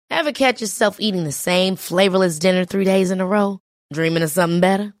Ever catch yourself eating the same flavorless dinner 3 days in a row? Dreaming of something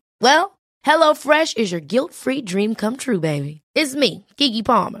better? Well, HelloFresh is your guilt-free dream come true, baby. It's me, Keke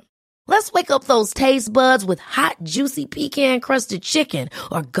Palmer. Let's wake up those taste buds with hot, juicy pecan-crusted chicken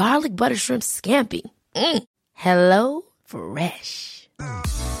or garlic butter shrimp scampi. Hello Fresh.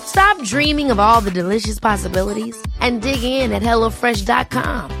 Stop dreaming of all the delicious possibilities and dig in at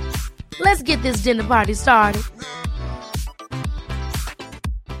HelloFresh.com. Let's get this dinner party started.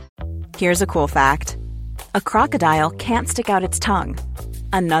 Here's a cool fact. A crocodile can't stick out its tongue.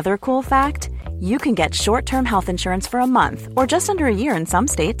 Another cool fact, you can get short-term health insurance for a month or just under a year in some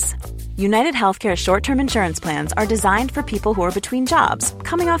states. United Healthcare short-term insurance plans are designed for people who are between jobs,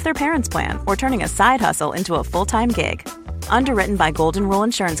 coming off their parents' plan, or turning a side hustle into a full-time gig. Underwritten by Golden Rule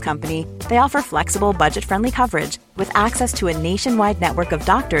Insurance Company, they offer flexible, budget-friendly coverage with access to a nationwide network of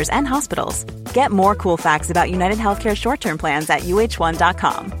doctors and hospitals. Get more cool facts about United Healthcare short-term plans at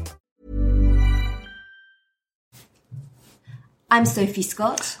uh1.com. I'm Sophie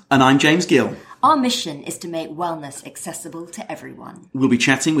Scott. And I'm James Gill. Our mission is to make wellness accessible to everyone. We'll be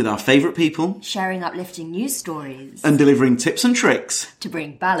chatting with our favourite people, sharing uplifting news stories, and delivering tips and tricks to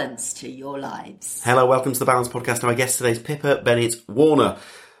bring balance to your lives. Hello, welcome to the Balance Podcast. Our guest today is Pippa Bennett-Warner.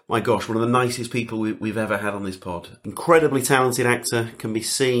 My gosh, one of the nicest people we've ever had on this pod. Incredibly talented actor, can be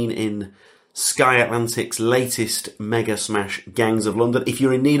seen in Sky Atlantic's latest mega smash, Gangs of London. If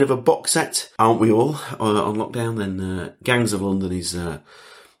you're in need of a box set, aren't we all, on lockdown, then Gangs of London is an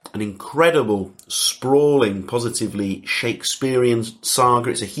incredible, sprawling, positively Shakespearean saga.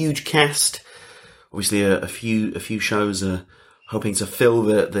 It's a huge cast. Obviously, a few shows are hoping to fill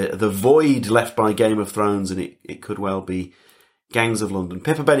the void left by Game of Thrones, and it could well be Gangs of London.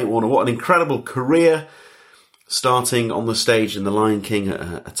 Pippa Bennett-Warner, what an incredible career, starting on the stage in The Lion King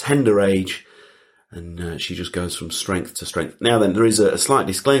at a tender age, and she just goes from strength to strength. Now then, there is a slight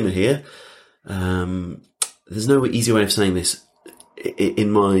disclaimer here. There's no easy way of saying this. In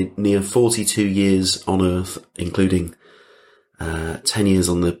my near 42 years on Earth, including 10 years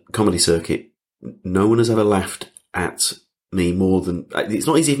on the comedy circuit, no one has ever laughed at me more than... It's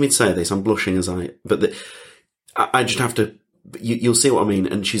not easy for me to say this, I'm blushing but I just have to... You'll see what I mean.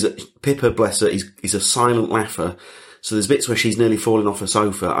 And Pippa, bless her, is a silent laugher. So there's bits where she's nearly falling off a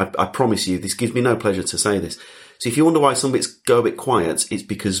sofa. I promise you, this gives me no pleasure to say this. So if you wonder why some bits go a bit quiet, it's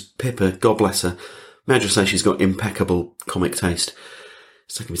because Pippa, God bless her, may I just say she's got impeccable comic taste.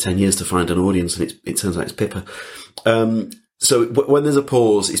 It's taken me 10 years to find an audience, and it turns out it's Pippa. So when there's a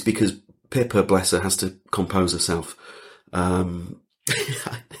pause, it's because Pippa, bless her, has to compose herself. Regular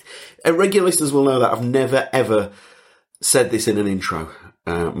listeners will know that I've never, ever said this in an intro.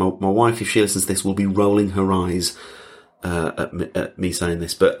 My wife, if she listens to this, will be rolling her eyes at me saying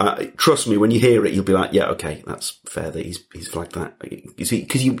this. But trust me, when you hear it, you'll be like, yeah, okay, that's fair that he's flagged that. You see,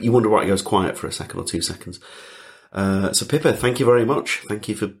 because you wonder why it goes quiet for a second or 2 seconds. So Pippa, thank you very much. Thank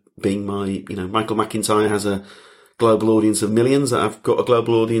you for being Michael McIntyre has a global audience of millions. I've got a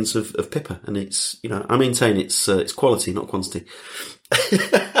global audience of Pippa, and it's, I maintain it's quality, not quantity.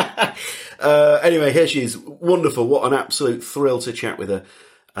 Anyway, here she is. Wonderful. What an absolute thrill to chat with her.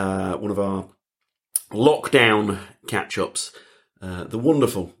 One of our lockdown catch-ups. The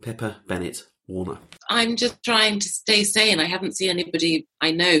wonderful Pippa Bennett-Warner. I'm just trying to stay sane. I haven't seen anybody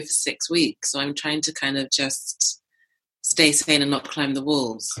I know for 6 weeks, so I'm trying to kind of just stay sane and not climb the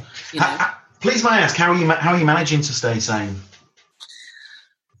walls. Please, may I ask, how are you managing to stay sane?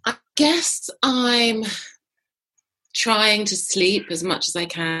 I guess I'm trying to sleep as much as I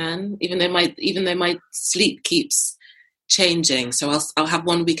can, even though my sleep keeps changing. So I'll have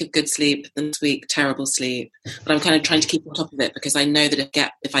 1 week of good sleep, the next week terrible sleep. But I'm kind of trying to keep on top of it, because I know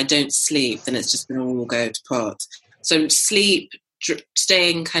that if I don't sleep, then it's just going to all go to pot. So sleep,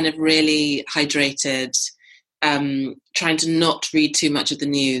 staying kind of really hydrated, trying to not read too much of the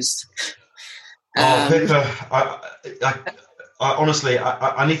news. Pippa, I honestly,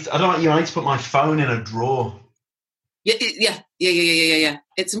 I need to put my phone in a drawer. Yeah.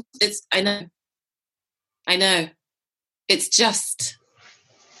 It's. I know. It's just.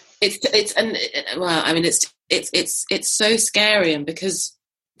 It's so scary, and because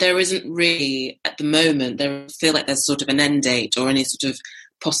there isn't really at the moment, there feel like there's sort of an end date or any sort of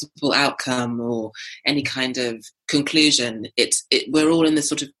possible outcome or any kind of conclusion. We're all in this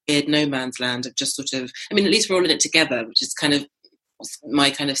sort of weird no man's land of just sort of. I mean, at least we're all in it together, which is kind of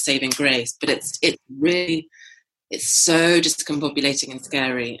my kind of saving grace. But it's really. It's so discombobulating and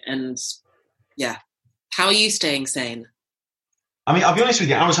scary. And yeah. How are you staying sane? I mean, I'll be honest with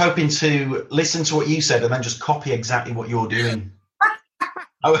you, I was hoping to listen to what you said and then just copy exactly what you're doing.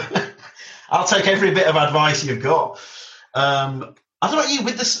 I'll take every bit of advice you've got. I don't know about you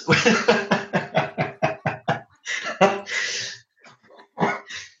with this.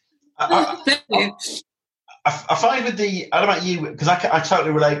 I find with the, I don't know about you, because I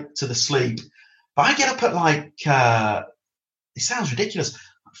totally relate to the sleep, but I get up at like, it sounds ridiculous,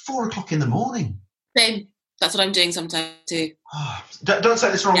 4 o'clock in the morning. Same. That's what I'm doing sometimes too. Oh, don't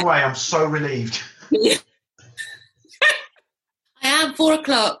take this the wrong way. I'm so relieved. Yeah. I am 4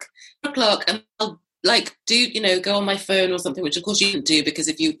 o'clock, and I'll like go on my phone or something, which of course you shouldn't do because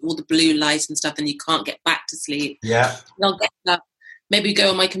if you all the blue light and stuff, then you can't get back to sleep. Yeah. And I'll get up, maybe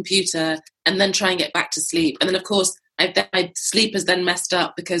go on my computer, and then try and get back to sleep. And then of course, my sleep is then messed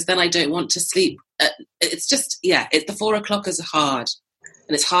up because then I don't want to sleep. It's just the 4 o'clock is hard.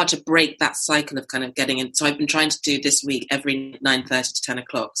 And it's hard to break that cycle of kind of getting in. So I've been trying to do this week every 9:30 to 10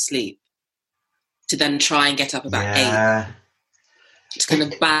 o'clock sleep to then try and get up about 8 to kind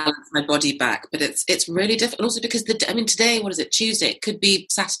of balance my body back. But it's really difficult. Also because today, what is it? Tuesday. It could be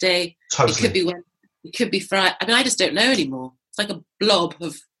Saturday. Totally. It could be Wednesday. It could be Friday. I just don't know anymore. It's like a blob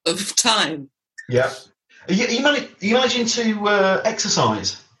of time. Yeah. Are you managing to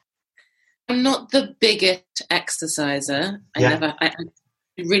exercise? I'm not the biggest exerciser. I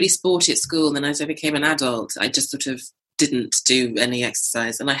really sporty at school, and then as I became an adult, I just sort of didn't do any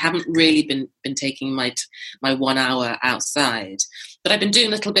exercise, and I haven't really been taking my 1 hour outside. But I've been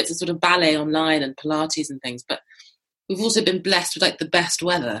doing little bits of sort of ballet online and Pilates and things. But we've also been blessed with like the best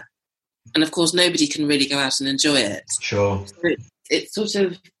weather, and of course nobody can really go out and enjoy it. Sure. So it's sort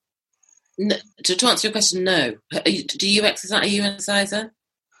of to answer your question, no. Do you exercise? Are you an exerciser?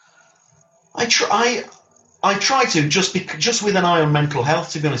 I try to just with an eye on mental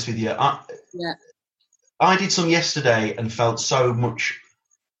health. To be honest with you, I did some yesterday and felt so much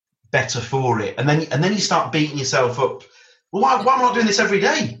better for it. And then you start beating yourself up. Well, why am I not doing this every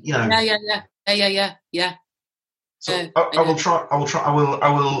day? You know. Yeah. So I will try. I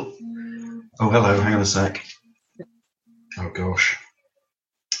will. Oh, hello. Hang on a sec. Oh gosh,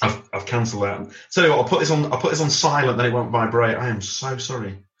 I've cancelled that. Tell you what, I'll put this on silent, then it won't vibrate. I am so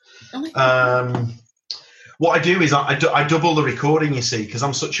sorry. What I do is I double the recording, you see, because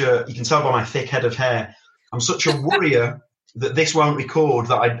you can tell by my thick head of hair, I'm such a worrier that this won't record,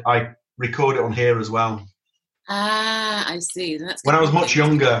 that I record it on here as well. Ah, I see. When I was much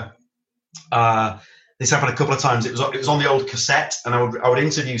younger, this happened a couple of times. It was on the old cassette, and I would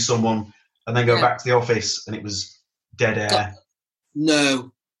interview someone and then go back to the office, and it was dead air.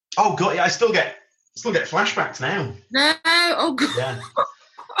 No. Oh God, yeah, I still get flashbacks now. No, oh God. Yeah.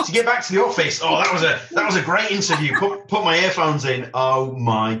 To get back to the office, that was a great interview. Put my earphones in. Oh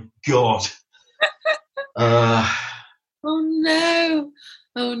my God. Oh no.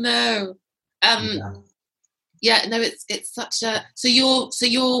 Yeah, no, it's such a. So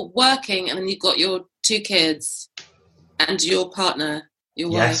you're working, and then you've got your 2 kids, and your partner, your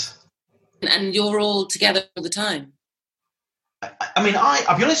wife, and you're all together all the time. I mean,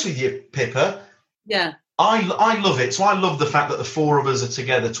 I'll be honest with you, Pippa. Yeah. I love it. So I love the fact that the 4 of us are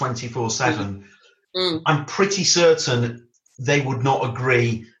together 24/7. I'm pretty certain they would not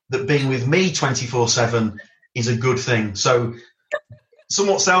agree that being with me 24/7 is a good thing. So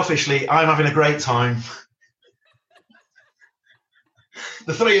somewhat selfishly, I'm having a great time.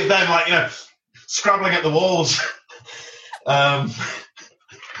 The 3 of them, scrabbling at the walls. Oh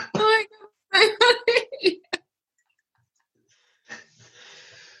my God.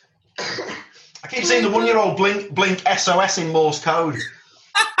 I keep seeing the 1-year-old blink SOS in Morse code.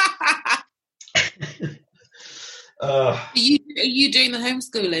 Are you doing the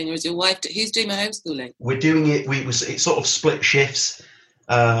homeschooling, or is your wife? Who's doing the homeschooling? We're doing it. It's sort of split shifts.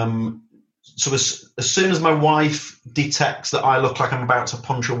 So as soon as my wife detects that I look like I'm about to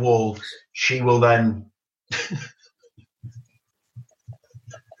punch a wall, she will then.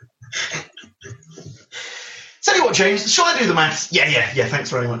 Tell you what, James, shall I do the maths? Yeah. Thanks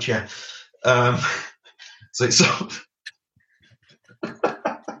very much. Yeah. So it's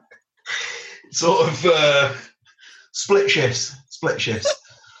sort of split shifts.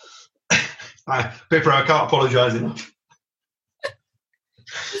 Pippa, I can't apologise enough.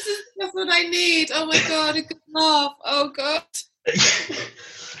 This is just what I need. Oh my God, a good laugh. Oh God.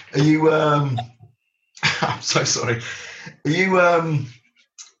 Are you? I'm so sorry.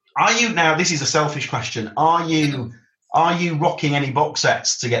 Are you now? This is a selfish question. Are you rocking any box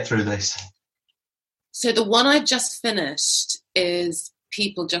sets to get through this? So the one I've just finished is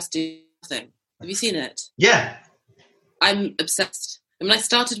People Just Do Nothing. Have you seen it? Yeah. I'm obsessed. I mean, I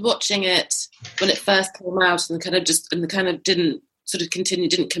started watching it when it first came out and kind of didn't sort of continue,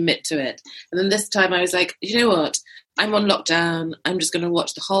 didn't commit to it. And then this time I was like, you know what? I'm on lockdown. I'm just going to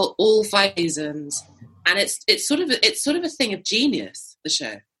watch all 5 seasons. and it's sort of a thing of genius. The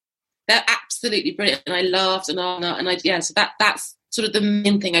show, they're absolutely brilliant, and I laughed and so that's sort of the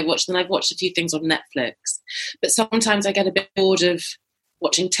main thing I've watched. And I've watched a few things on Netflix, but sometimes I get a bit bored of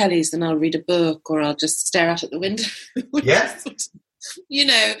watching tellies, then I'll read a book or I'll just stare out at the window. Yeah. You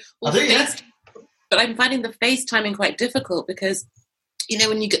know, I do, yeah. But I'm finding the FaceTiming quite difficult because, you know,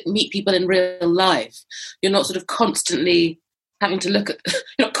 when you meet people in real life, you're not sort of constantly having to you're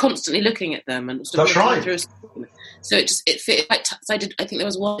not constantly looking at them and sort of That's right. through a screen. So it fit quite so I think there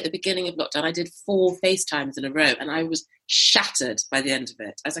was one at the beginning of lockdown. I did 4 FaceTimes in a row and I was shattered by the end of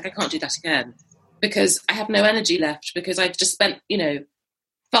it. I was like, I can't do that again because I have no energy left because I've just spent, you know,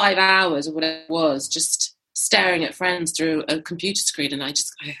 5 hours or whatever it was just staring at friends through a computer screen, and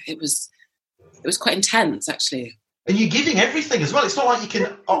it was quite intense actually. And you're giving everything as well. It's not like you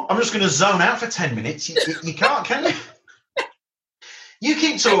can. Oh, I'm just going to zone out for 10 minutes. You can't, can you? You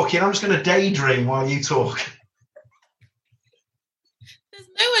keep talking. I'm just going to daydream while you talk. There's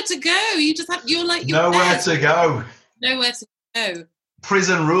nowhere to go. You're like nowhere to go. Nowhere to go.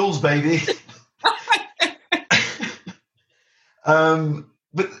 Prison rules, baby.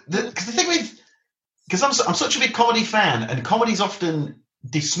 But the thing with, because I'm such a big comedy fan, and comedy's often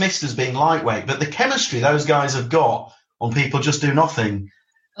dismissed as being lightweight, but the chemistry those guys have got on People Just Do Nothing.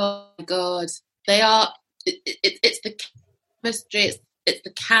 Oh my God, they are. It's the chemistry. It's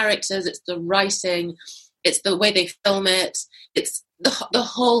the characters. It's the writing. It's the way they film it. It's the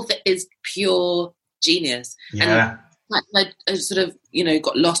whole thing is pure genius. Yeah. And I sort of, you know,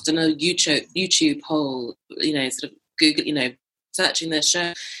 got lost in a YouTube hole. You know, sort of Google, you know, searching their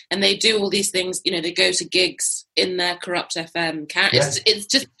show, and they do all these things. You know, they go to gigs in their Corrupt FM characters. Yeah. It's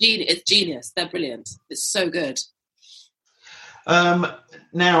just genius. It's genius. They're brilliant. It's so good. Now,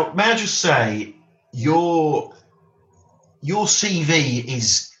 may I just say, your CV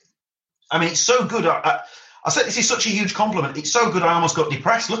is, I mean, it's so good. I said this is such a huge compliment. It's so good I almost got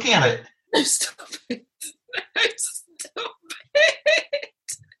depressed looking at it. No, stop it. No, stop it.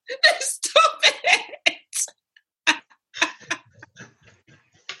 No, stop it.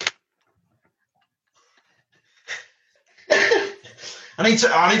 I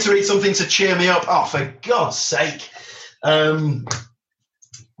need to read something to cheer me up. Oh, for God's sake. But I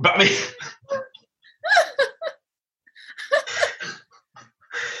mean...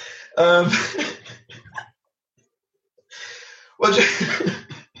 well,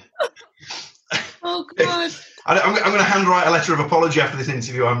 oh God! I'm going to handwrite a letter of apology after this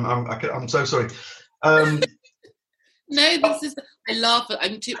interview. I'm so sorry. No, this is. I laugh.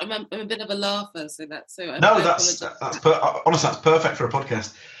 I'm a bit of a laugher, so that's so. No, that's honestly, that's perfect for a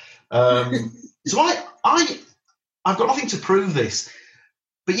podcast. So I've got nothing to prove this,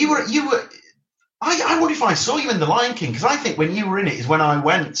 but you were. I wonder if I saw you in The Lion King, because I think when you were in it is when I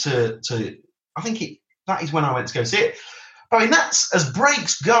went to that is when I went to go see it. But I mean, that's as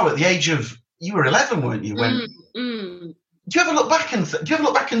breaks go at the age of, you were 11, weren't you? When do you ever look back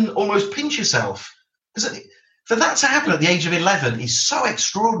and almost pinch yourself? Because for that to happen at the age of 11 is so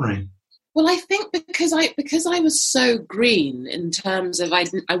extraordinary. Well, I think because I was so green in terms of I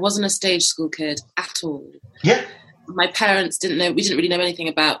wasn't a stage school kid at all. Yeah. My parents didn't know. We didn't really know anything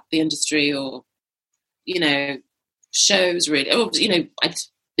about the industry or, you know, shows really. Or, you know, I'd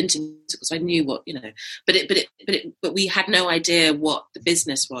been to musicals, so I knew what, you know. But we had no idea what the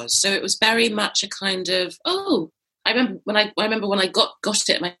business was. So it was very much a kind of, oh, I remember when I got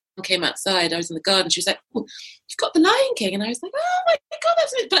it. My mum came outside. I was in the garden. She was like, "Oh, you've got The Lion King," and I was like, "Oh my God,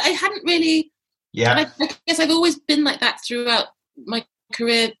 that's it." But I hadn't really. Yeah. And I guess I've always been like that throughout my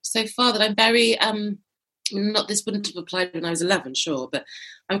career so far. That I'm very not this wouldn't have applied when I was 11, sure, but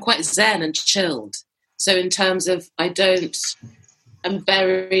I'm quite zen and chilled. So in terms of I'm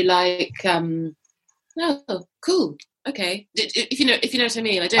very like, oh, cool, okay. If you know what I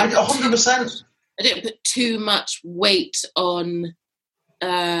mean. 100%. I don't put too much weight on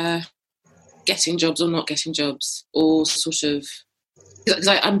getting jobs or not getting jobs, or sort of, because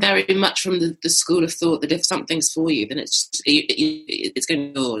I'm very much from the school of thought that if something's for you, then it's going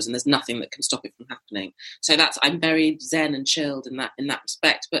to be yours, and there's nothing that can stop it from happening. So I'm very zen and chilled in that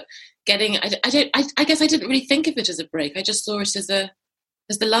respect. But I guess I didn't really think of it as a break. I just saw it as The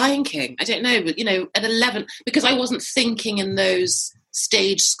Lion King. I don't know, but you know, at 11, because I wasn't thinking in those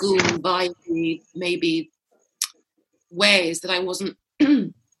stage school vibey maybe ways, that I wasn't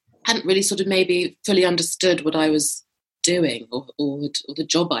hadn't really sort of maybe fully understood what I was doing or the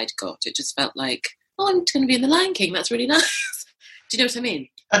job I'd got. It just felt like, oh, I'm going to be in The Lion King. That's really nice. Do you know what I mean?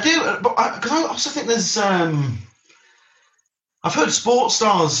 I do, but because I also think there's I've heard sports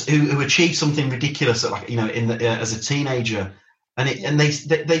stars who achieve something ridiculous, like, you know, as a teenager, and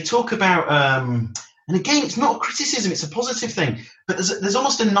they talk about And again, it's not criticism; it's a positive thing. But there's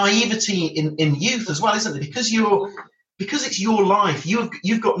almost a naivety in youth as well, isn't there? Because it's your life,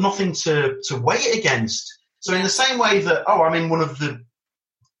 you've got nothing to weigh it against. So in the same way that I'm one of the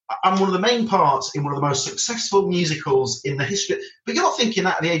main parts in one of the most successful musicals in the history. But you're not thinking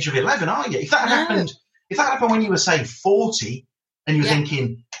that at the age of 11, are you? If that happened when you were, say, 40, and you were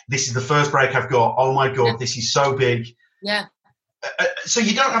thinking, this is the first break I've got, oh my God, this is so big. Yeah. So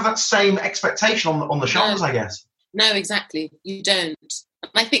you don't have that same expectation on the shoulders, I guess. No, exactly. You don't.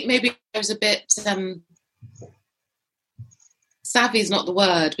 And I think maybe I was a bit... savvy is not the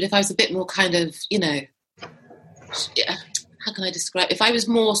word, but if I was a bit more kind of, how can I describe? If I was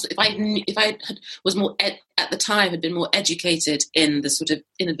more at the time had been more educated in the sort of,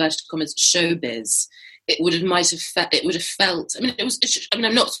 in inverted commas, showbiz, it would have felt. I mean, I'm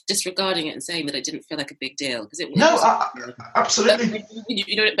not disregarding it and saying that it didn't feel like a big deal, because absolutely.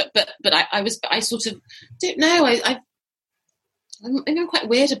 But I sort of don't know. I'm quite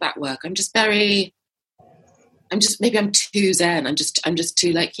weird about work. Maybe I'm too zen. I'm just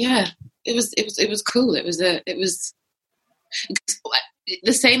too like, yeah, it was cool. It was the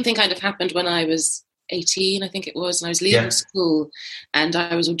same thing kind of happened when I was 18, I think it was, and I was leaving school, and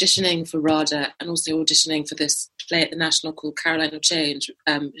I was auditioning for RADA and also auditioning for this play at the National called Caroline of Change,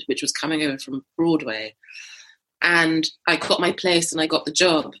 which was coming over from Broadway. And I got my place and I got the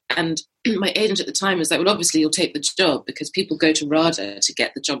job. And my agent at the time was like, well, obviously you'll take the job because people go to RADA to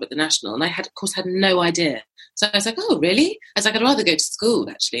get the job at the National. And I had no idea. So I was like, oh, really? I was like, I'd rather go to school,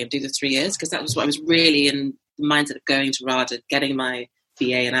 actually, and do the 3 years, because that was what I was really in the mindset of going to RADA, getting my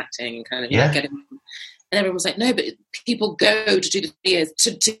BA in acting and kind of getting... And everyone was like, no, but people go to do the 3 years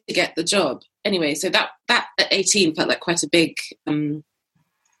to get the job. Anyway, so that at 18 felt like quite a big... I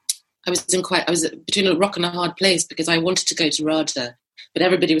was between a rock and a hard place, because I wanted to go to RADA, but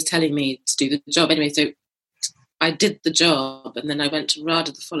everybody was telling me to do the job. Anyway, so I did the job, and then I went to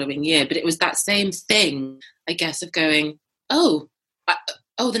RADA the following year. But it was that same thing, I guess, of going, the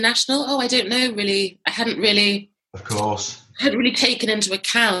National? Oh, I don't know, really. I hadn't really... Of course. I hadn't really taken into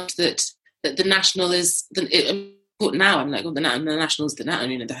account that the National is... Now I'm like, the National's the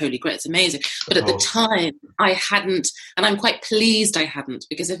National, the Holy Grail, it's amazing. But at the time, I hadn't, and I'm quite pleased I hadn't,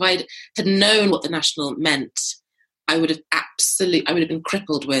 because if I had known what the National meant, I would have been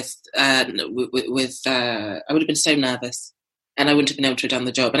crippled with I would have been so nervous, and I wouldn't have been able to have done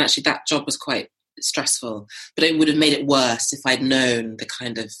the job. And actually, that job was quite stressful, but it would have made it worse if I'd known the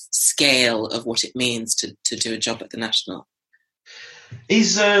kind of scale of what it means to do a job at the National.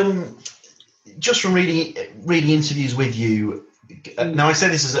 Is just from reading interviews with you, now I say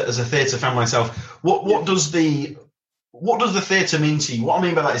this as a theatre fan myself. What does the theatre mean to you? What I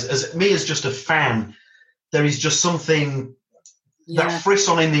mean by that is, as just a fan, there is just something that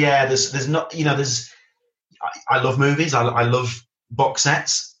frisson in the air. There's not, I love movies. I love box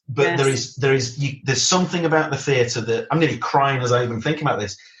sets, but there's something about the theatre that I'm nearly crying as I even think about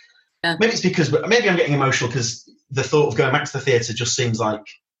this. Yeah. Maybe I'm getting emotional because the thought of going back to the theatre just seems like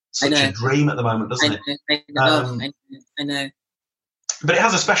such a dream at the moment, doesn't it? I know. But it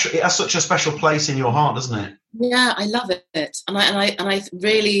has such a special place in your heart, doesn't it? Yeah, I love it, and I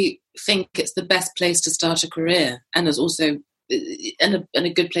really think it's the best place to start a career, and it's also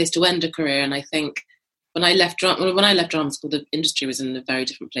a good place to end a career. And I think when I left drama school, the industry was in a very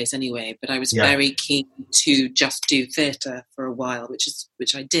different place anyway. But I was very keen to just do theatre for a while,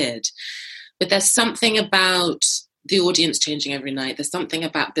 which I did. But there's something about the audience changing every night. There's something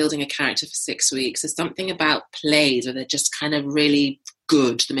about building a character for 6 weeks. There's something about plays where they're just kind of really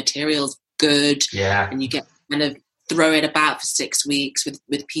good. The material's good. Yeah. And you get kind of throw it about for 6 weeks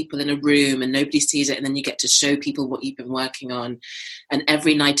with people in a room and nobody sees it. And then you get to show people what you've been working on. And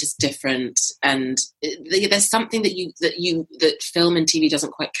every night is different. And there's something that film and TV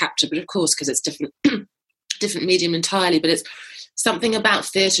doesn't quite capture. But of course, because it's different medium entirely. But it's something about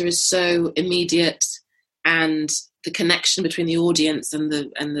theatre is so immediate, and the connection between the audience and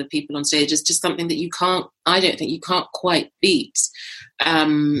the people on stage is just something that I don't think you can't quite beat.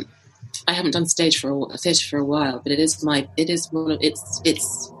 I haven't done theatre for a while, but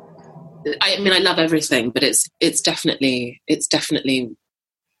I love everything, but it's definitely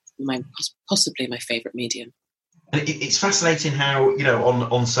possibly my favourite medium. It's fascinating how,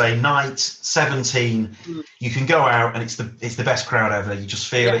 on say night 17, you can go out and it's the best crowd ever. You just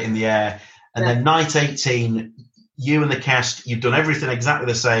feel it in the air. And then night 18, you and the cast, you've done everything exactly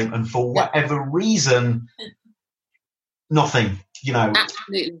the same, and for whatever reason, nothing.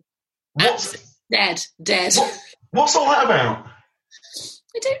 Absolutely. Dead. What's all that about?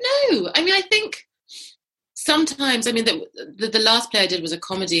 I don't know. I mean, I think sometimes. I mean, the last play I did was a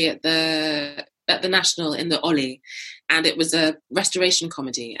comedy at at the National in the Ollie, and it was a restoration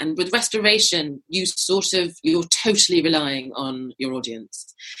comedy. And with restoration, you're totally relying on your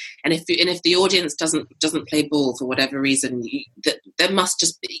audience. And if the audience doesn't play ball for whatever reason, we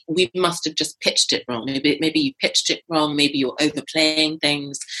must have just pitched it wrong. Maybe you pitched it wrong. Maybe you're overplaying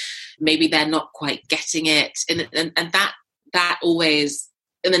things. Maybe they're not quite getting it, and that always.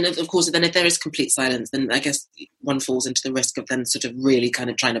 And then, of course, if there is complete silence, then I guess one falls into the risk of then sort of really kind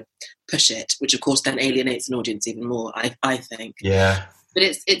of trying to push it, which of course then alienates an audience even more. I think. Yeah. But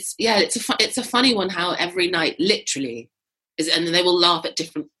it's a funny one how every night literally is, and they will laugh at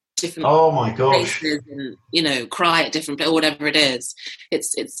different. Oh my gosh! Places and cry at different or whatever it is.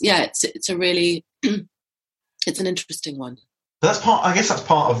 It's a really it's an interesting one. But I guess that's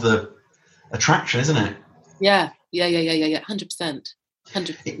part of the attraction, isn't it? Yeah. 100%.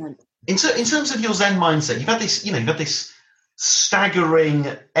 100%. In terms of your Zen mindset, you've had this staggering,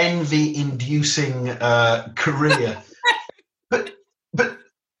 envy-inducing career, but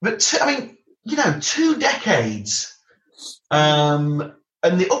I mean, 2 decades, and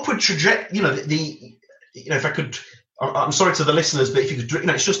the upward trajectory. If I could, I'm sorry to the listeners, but if you could,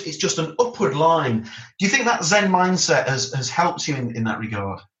 it's just an upward line. Do you think that Zen mindset has helped you in that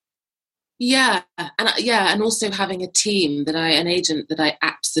regard? Yeah, and also having a team an agent that I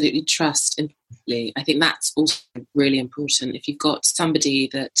absolutely trust implicitly. I think that's also really important. If you've got somebody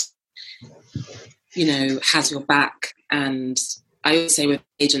that has your back, and I always say with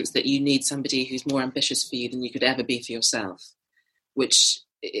agents that you need somebody who's more ambitious for you than you could ever be for yourself. Which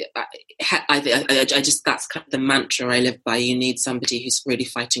I just that's kind of the mantra I live by. You need somebody who's really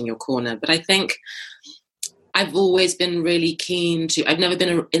fighting your corner. But I think I've always been really keen to. I've never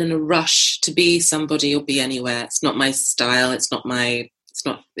been in a rush to be somebody or be anywhere. It's not my style. It's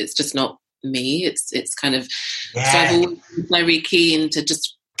just not me. It's kind of. Yeah. So I've always been very keen to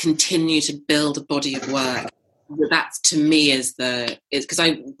just continue to build a body of work. That to me is because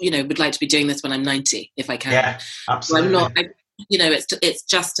I would like to be doing this when I'm 90 if I can. Yeah, absolutely. So I'm not. It's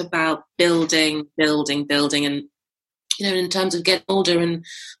just about building, and in terms of getting older and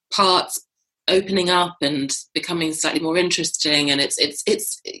parts opening up and becoming slightly more interesting, and it's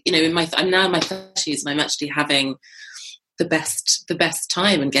I'm now in my 30s and I'm actually having the best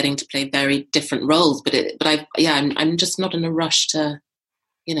time and getting to play very different roles. I'm just not in a rush to,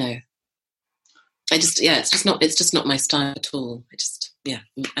 it's just not my style at all.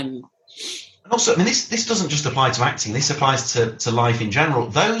 And also, I mean, this doesn't just apply to acting. This applies to life in general.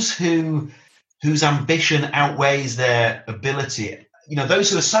 Those whose ambition outweighs their ability.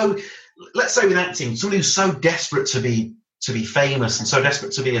 Those who are so, let's say with acting, somebody who's so desperate to be famous and so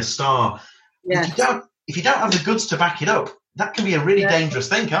desperate to be a star. Yeah. If you don't have the goods to back it up, that can be a really dangerous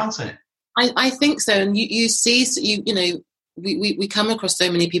thing, can't it? I think so. And you see, we come across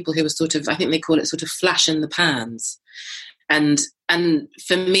so many people who are sort of, I think they call it sort of flash in the pans. And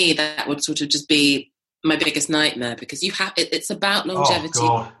for me, that would sort of just be my biggest nightmare, because it's about longevity.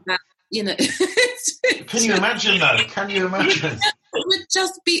 Oh, God. Can you imagine though? Can you imagine? It would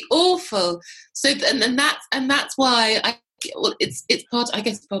just be awful. So, and that's why it's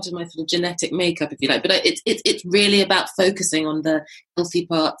part of my sort of genetic makeup, if you like. But it's really about focusing on the healthy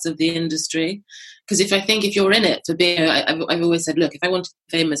parts of the industry. Because if you're in it for being, I've always said, look, if I wanted to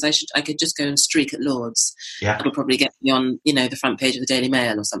be famous, I could just go and streak at Lords. Yeah. That'll probably get me on, the front page of the Daily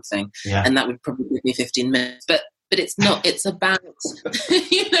Mail or something. Yeah. And that would probably give me 15 minutes. But it's not. It's about,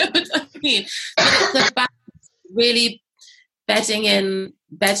 you know what I mean. But it's about really bedding in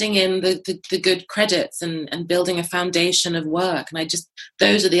the good credits and building a foundation of work. And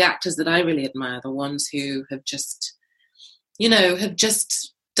those are the actors that I really admire, the ones who have just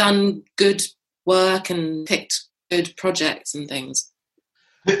done good work and picked good projects and things.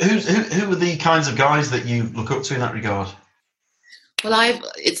 Who are the kinds of guys that you look up to in that regard? Well,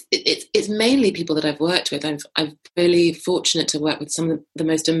 it's mainly people that I've worked with. I'm really fortunate to work with some of the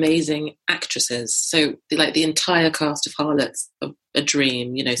most amazing actresses. So, like the entire cast of Harlots, a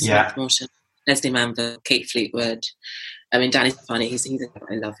dream. Samantha Morton, Leslie Manville, Kate Fleetwood. I mean, Danny Stefani.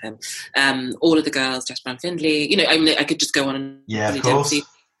 I love him. All of the girls, Jess Brown Findlay. I could just go on. And yeah, of course.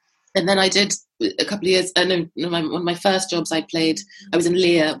 And then I did a couple of years. One of my first jobs I was in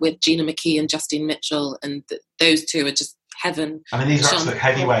Lear with Gina McKee and Justine Mitchell, and those two are just heaven. I mean, these are absolute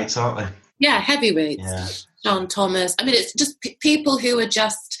heavyweights, aren't they? Yeah, heavyweights. Yeah. Sean Thomas. I mean, it's just people who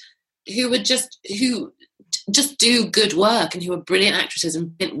just do good work, and who are brilliant actresses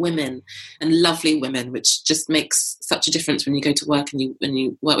and brilliant women and lovely women, which just makes such a difference when you go to work and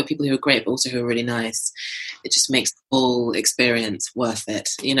you work with people who are great but also who are really nice. It just makes the whole experience worth it,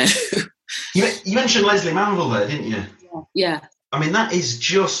 You mentioned Leslie Manville there, didn't you? Yeah. I mean, that is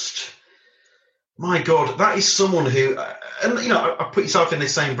just my God, that is someone who, and you know, I put yourself in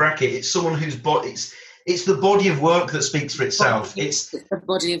this same bracket. It's someone whose body, it's the body of work that speaks for itself. It's the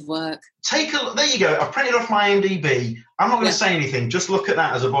body of work. There you go. I printed off my IMDb. I'm not going to say anything. Just look at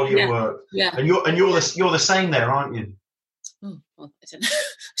that as a body of work. Yeah. And you're the same there, aren't you? Oh, well, I don't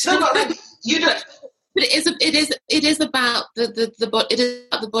know. No, but you don't. But it is about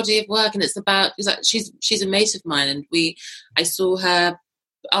the body of work, and it's like she's a mate of mine, and I saw her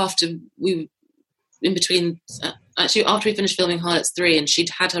after we finished filming Harlots 3, and she'd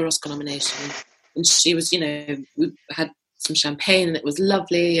had her Oscar nomination, and she was, we had some champagne and it was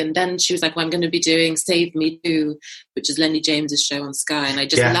lovely, and then she was like, well, I'm going to be doing Save Me Too, which is Lenny James's show on Sky, and I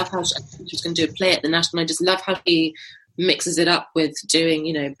just love how she was going to do a play at the National. I just love how she mixes it up with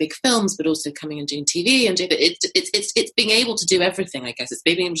doing, big films, but also coming and doing TV and it's being able to do everything. I guess it's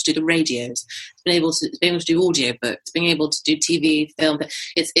being able to do the radios, it's being able to do audio books, being able to do TV, film.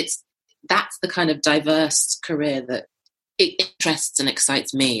 That's the kind of diverse career that it interests and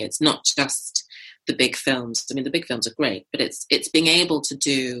excites me. It's not just the big films. I mean, the big films are great, but it's being able to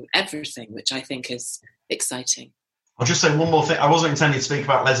do everything, which I think is exciting. I'll just say one more thing. I wasn't intending to speak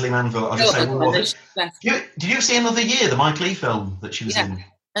about Leslie Manville. I'll just say one more thing. Did you see Another Year, the Mike Leigh film that she was in?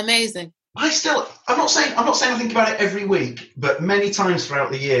 Amazing. I'm not saying I think about it every week, but many times throughout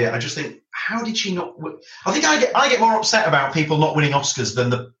the year, I just think, how did she not? I think I get more upset about people not winning Oscars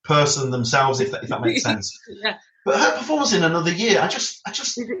than the person themselves, if that makes sense. Yeah. But her performance in Another Year, I just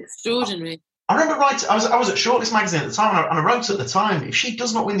it's extraordinary. I remember I was at Shortlist magazine at the time, and I wrote at the time, if she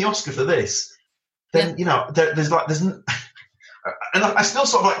does not win the Oscar for this, then there's and I still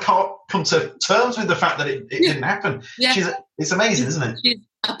sort of can't come to terms with the fact that it didn't happen. Yeah. It's amazing, isn't it? She's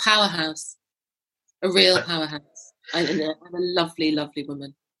a powerhouse, a real powerhouse, and a lovely, lovely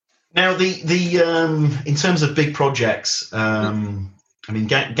woman. Now, the in terms of big projects, I mean,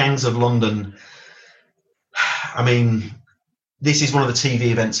 Gangs of London. I mean, this is one of the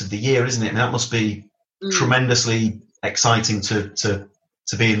TV events of the year, isn't it? And that must be tremendously exciting to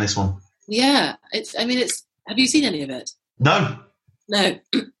be in this one. Yeah, have you seen any of it? No.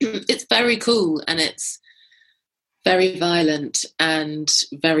 It's very cool, and it's very violent and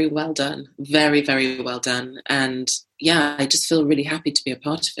very well done. Very, very well done. And yeah, I just feel really happy to be a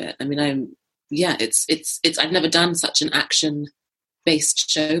part of it. I mean, it's I've never done such an action-based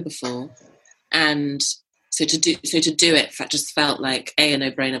show before. And so to do it, that just felt like a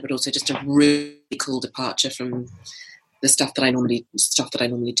no-brainer, but also just a really cool departure from the stuff that I normally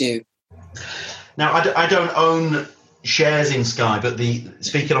do. Now, I don't own shares in Sky, but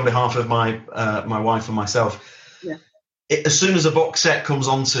speaking on behalf of my wife and myself, as soon as a box set comes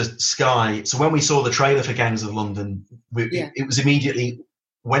onto Sky, so when we saw the trailer for Gangs of London, it was immediately,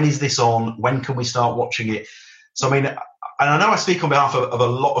 when is this on? When can we start watching it? So, I mean, and I know I speak on behalf of a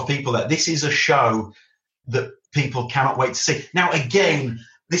lot of people that this is a show that people cannot wait to see. Now, again,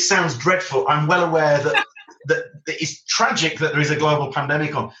 this sounds dreadful. I'm well aware that it's tragic that there is a global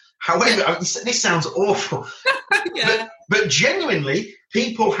pandemic on. However, this sounds awful. But genuinely,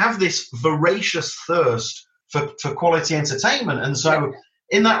 people have this voracious thirst for quality entertainment. And so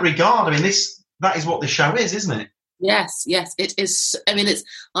in that regard, I mean, that is what this show is, isn't it? Yes, it is. I mean,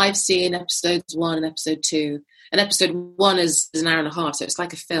 I've seen episodes 1 and episode 2. And episode 1 is an hour and a half, so it's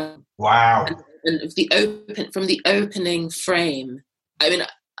like a film. Wow. And from the opening frame, I mean,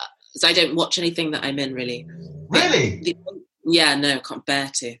 so I don't watch anything that I'm in, really. Really? No, I can't bear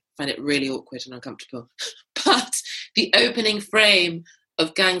to. I find it really awkward and uncomfortable. But the opening frame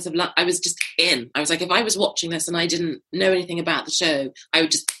of Gangs of London, I was just in. I was like, if I was watching this and I didn't know anything about the show, I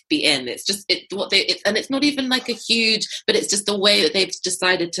would just be in. It's just and it's not even like a huge, but it's just the way that they've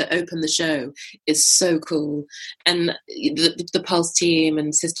decided to open the show is so cool. And the Pulse team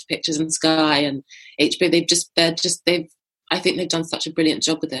and Sister Pictures and Sky and HBO, I think they've done such a brilliant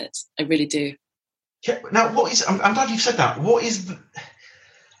job with it. I really do. Now, I'm glad you've said that. What is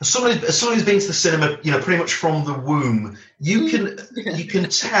as someone who's been to the cinema, pretty much from the womb, you can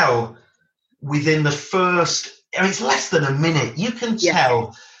tell within the first, I mean, it's less than a minute, you can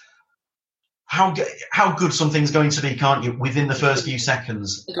tell how good something's going to be, can't you, within the first few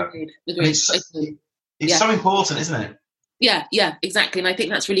seconds? Agreed. It's so important, isn't it? Yeah, exactly. And I think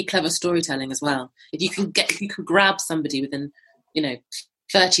that's really clever storytelling as well. If you can grab somebody within,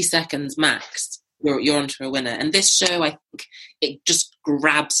 30 seconds max, you're onto a winner. And this show, I think, it just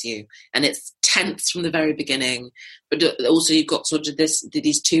grabs you, and it's tense from the very beginning. But also, you've got sort of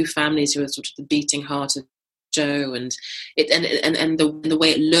these two families who are sort of the beating heart of Joe, and the way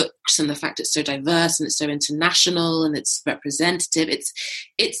it looks, and the fact it's so diverse and it's so international and it's representative.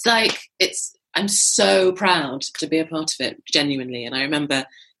 I'm so proud to be a part of it, genuinely. And I remember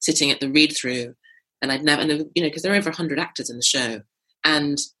sitting at the read-through And I'd never, because there are over 100 actors in the show,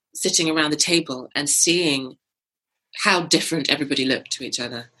 and sitting around the table and seeing how different everybody looked to each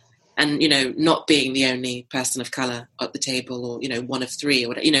other. And, not being the only person of colour at the table, or, one of three, or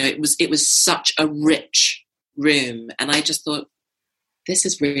whatever, it was such a rich room. And I just thought, this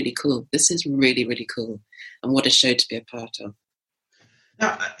is really cool. This is really, really cool. And what a show to be a part of.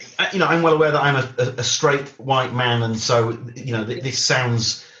 Now, I'm well aware that I'm a straight white man. And so, this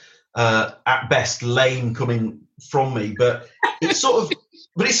sounds at best lame coming from me, but it's sort of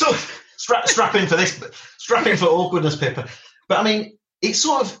strap in for this, strap in for awkwardness, Pippa. But I mean, it's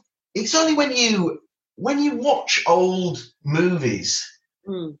only when you watch old movies,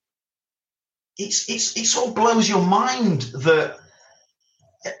 it sort of blows your mind that.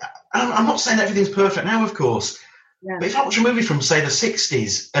 I'm not saying everything's perfect now, of course, but if I watch a movie from, say, the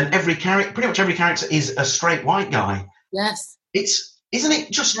 60s, and pretty much every character is a straight white guy. Yes, it's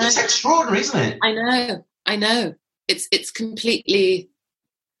extraordinary, isn't it? I know. It's completely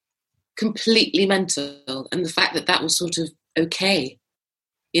mental, and the fact that was sort of okay.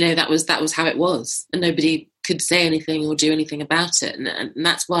 That was how it was, and nobody could say anything or do anything about it. And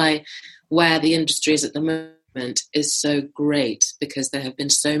that's why where the industry is at the moment is so great, because there have been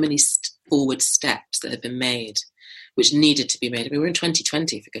so many forward steps that have been made, which needed to be made. I mean, we're in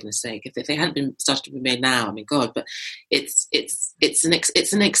 2020, for goodness sake. If they hadn't been started to be made now, I mean, God, but it's an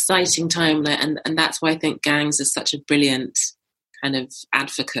exciting time there, and that's why I think Gangs is such a brilliant kind of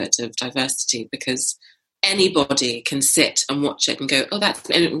advocate of diversity, because anybody can sit and watch it and go, oh, that's,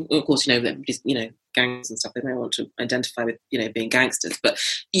 and of course, everybody's, gangs and stuff, they may want to identify with, being gangsters, but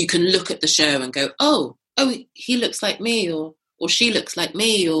you can look at the show and go, oh, he looks like me, or she looks like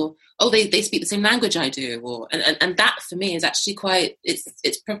me, or, oh, they speak the same language I do, or, and that for me is actually quite,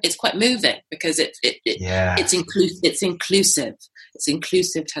 it's quite moving, because it's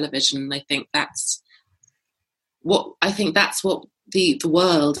inclusive television. And I think that's what the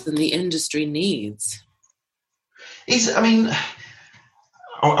world and the industry needs.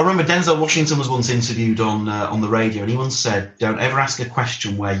 I remember Denzel Washington was once interviewed on the radio, and he once said, "Don't ever ask a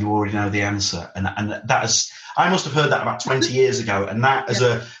question where you already know the answer." And that is, I must have heard that about 20 years ago. And that, as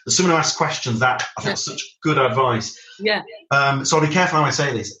someone who asks questions, that I think such good advice. Yeah. So I'll be careful how I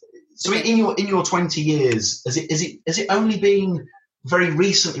say this. So in your 20 years, has it only been very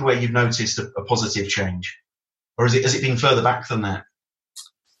recently where you've noticed a positive change, or has it been further back than that?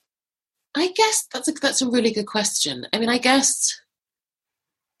 I guess that's a really good question. I mean, I guess.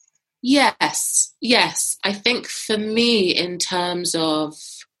 Yes. I think for me, in terms of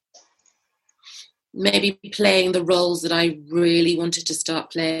maybe playing the roles that I really wanted to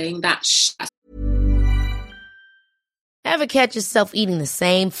start playing, Ever catch yourself eating the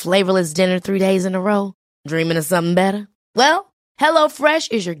same flavorless dinner 3 days in a row? Dreaming of something better? Well,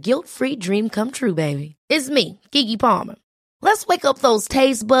 HelloFresh is your guilt-free dream come true, baby. It's me, Keke Palmer. Let's wake up those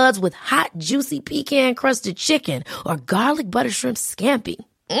taste buds with hot, juicy pecan-crusted chicken or garlic butter shrimp scampi.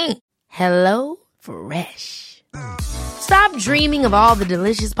 Hello Fresh. Stop dreaming of all the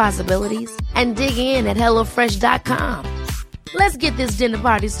delicious possibilities and dig in at HelloFresh.com. Let's get this dinner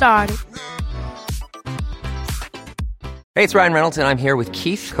party started. Hey, it's Ryan Reynolds, and I'm here with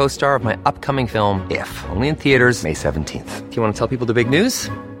Keith, co-star of my upcoming film, If, only in theaters May 17th. Do you want to tell people the big news?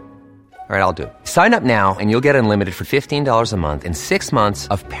 All right, I'll do it. Sign up now and you'll get unlimited for $15 a month and 6 months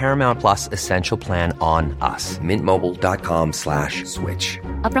of Paramount Plus Essential Plan on us. MintMobile.com/switch.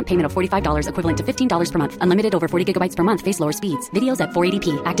 Upfront payment of $45 equivalent to $15 per month. Unlimited over 40 gigabytes per month. Face lower speeds. Videos at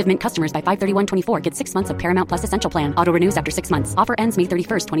 480p. Active Mint customers by 531.24 get 6 months of Paramount Plus Essential Plan. Auto renews after 6 months. Offer ends May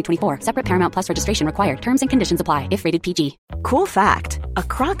 31st, 2024. Separate Paramount Plus registration required. Terms and conditions apply if rated PG. Cool fact, a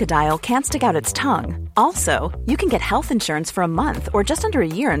crocodile can't stick out its tongue. Also, you can get health insurance for a month or just under a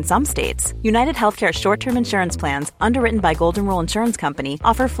year in some states. United Healthcare short-term insurance plans, underwritten by Golden Rule Insurance Company,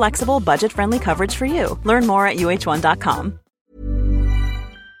 offer flexible, budget-friendly coverage for you. Learn more at uh1.com.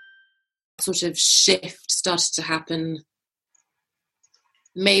 Sort of shift started to happen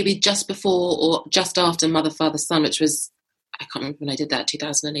maybe just before or just after Mother, Father, Son, which was, I can't remember when I did that,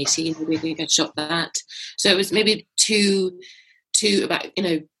 2018, maybe I shot that. So it was maybe two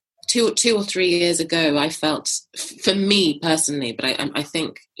or 3 years ago, I felt, for me personally, but I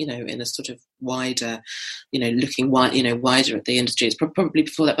think, in a sort of wider, looking wider at the industry, it's probably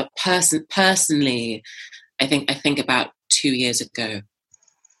before that, but personally, I think about 2 years ago.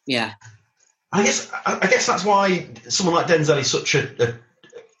 Yeah. I guess that's why someone like Denzel is such I'll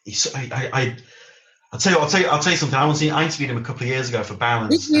tell you something. I interviewed him a couple of years ago for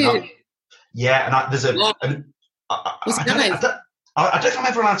Balance. There's I don't know if I'm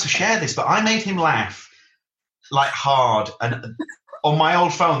ever allowed to share this, but I made him laugh like hard, and on my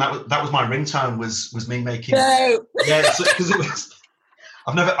old phone, that was my ringtone. Was me making? No. Yeah, because it was.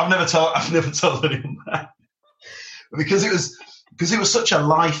 I've never told anyone that, because it was such a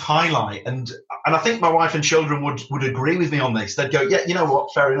life highlight, and I think my wife and children would agree with me on this. They'd go, yeah, you know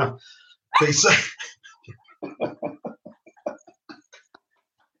what, fair enough. But it's, Oh my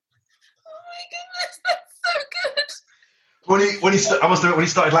goodness, that's so good. when he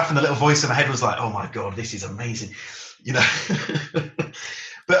started laughing, the little voice in my head was like, "Oh my god, this is amazing," you know.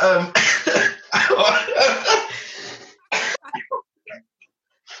 But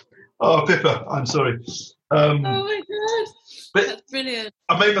oh, Pippa, I'm sorry. Oh my god, but that's brilliant.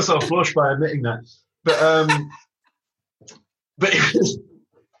 I made myself blush by admitting that. But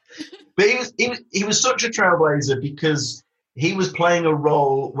he was such a trailblazer, because he was playing a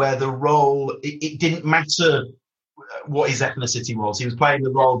role where the role it didn't matter what his ethnicity was. He was playing the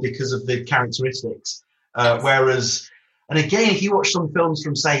role because of the characteristics. Whereas, and again, if you watch some films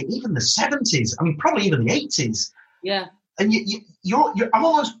from, say, even the 70s, I mean, probably even the 80s, yeah, and I'm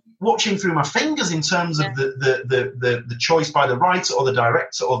almost watching through my fingers in terms of the choice by the writer or the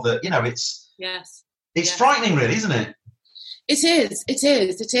director, or it's frightening, really, isn't it? It is,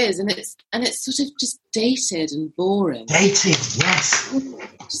 and it's sort of just dated and boring. Dated, yes.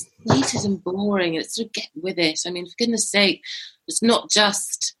 Just dated and boring. It's sort of, get with it. I mean, for goodness sake, it's not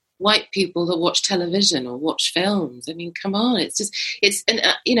just white people that watch television or watch films. I mean, come on, and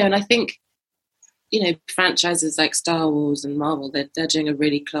I think, franchises like Star Wars and Marvel, they're doing a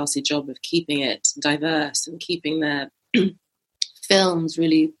really classy job of keeping it diverse and keeping their films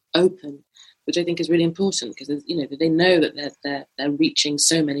really open, which I think is really important, because they know that they're reaching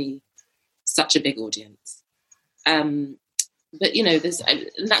such a big audience. But that's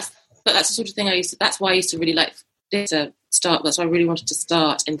the sort of thing that's why I used to really like theatre. That's why I really wanted to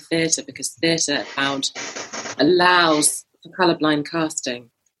start in theatre, because theatre allows for colourblind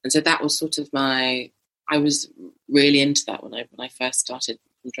casting, and so that was sort of I was really into that when I first started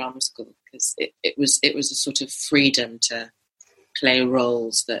in drama school, because it was a sort of freedom to play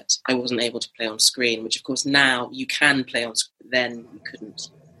roles that I wasn't able to play on screen, which of course now you can play on screen, then you couldn't.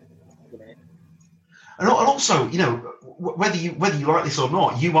 And also, whether you like this or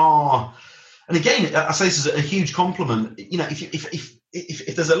not, you are. And again, I say this is a huge compliment.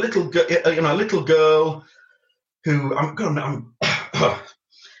 If there's a little girl who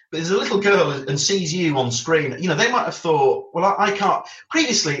but there's a little girl and sees you on screen, they might have thought, well, I can't.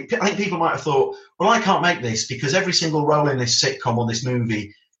 Previously, I think people might have thought, well, I can't make this because every single role in this sitcom or this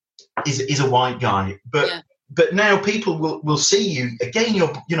movie is a white guy. But now people will see you again,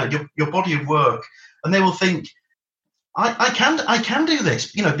 your body of work, and they will think, I can do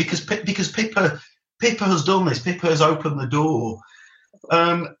this, because Pippa has done this. Pippa has opened the door,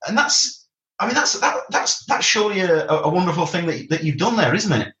 and that's surely a wonderful thing that you've done there,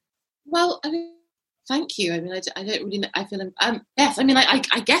 isn't it? Well, I mean, thank you. I mean, I don't really know. I feel yes. I mean,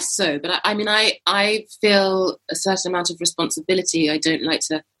 I guess so. But I feel a certain amount of responsibility. I don't like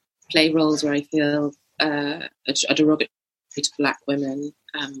to play roles where I feel a derogatory to black women,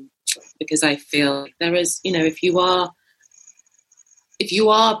 because I feel there is, if you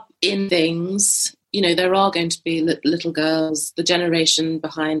are in things, there are going to be little girls, the generation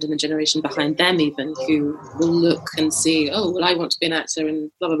behind and the generation behind them even, who will look and see, oh, well, I want to be an actor and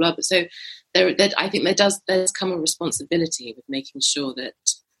blah, blah, blah. But so I think there's come a responsibility with making sure that,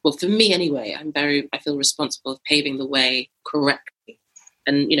 well, for me anyway, I feel responsible of paving the way correctly.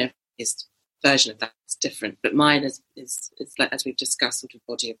 And, his version of that is different. But mine is like, as we've discussed, sort of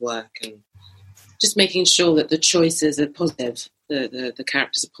body of work and just making sure that the choices are positive, the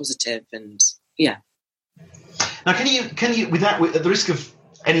characters are positive, and yeah. Now, can you, at the risk of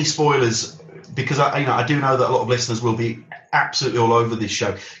any spoilers, because I do know that a lot of listeners will be absolutely all over this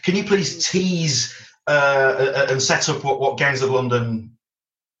show, can you please tease and set up what Gangs of London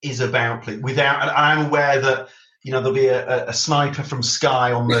is about, please? Without, and I'm aware that there'll be a sniper from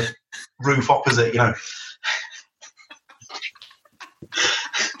Sky on the roof opposite,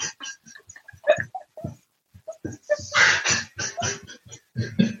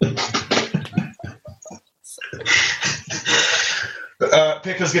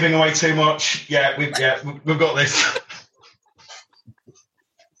 Pippa's giving away too much. We've got this.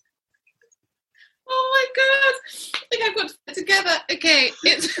 Oh my god! I think I've got to put it together. Okay,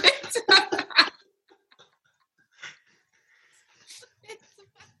 it's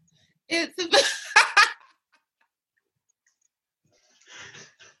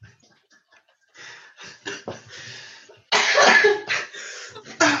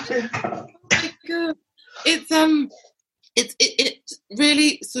oh my god! It's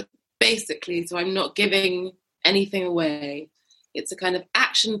really sort of basically, so I'm not giving anything away. It's a kind of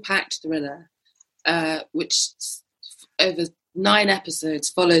action-packed thriller, which over 9 episodes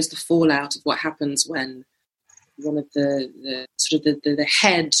follows the fallout of what happens when one of the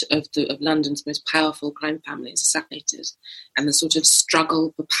head of London's most powerful crime family is assassinated, and the sort of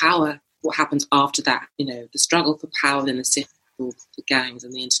struggle for power. What happens after that? The struggle for power in the city, the gangs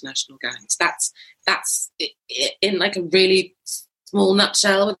and the international gangs. That's it, in like a really small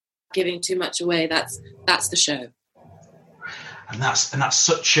nutshell, without giving too much away. That's the show. And that's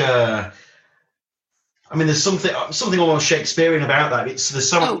such a. I mean, there's something almost Shakespearean about that. There's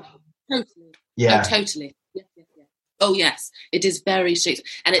so. Oh, totally. Yeah. Oh, totally. Yeah. Oh, yes. It is very Shakespeare,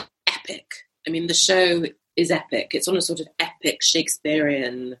 and it's epic. I mean, the show is epic. It's on a sort of epic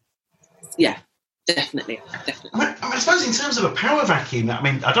Shakespearean. Yeah, definitely. I suppose in terms of a power vacuum, I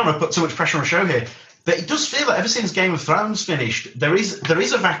mean, I don't want to put too much pressure on a show here, but it does feel that ever since Game of Thrones finished, there is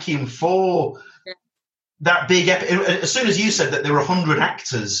a vacuum for that big epic. As soon as you said that there were 100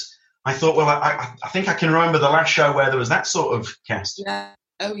 actors, I thought, well, I think I can remember the last show where there was that sort of cast. Yeah.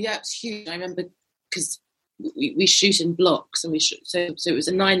 Oh, yeah, it's huge. I remember because we shoot in blocks, and so it was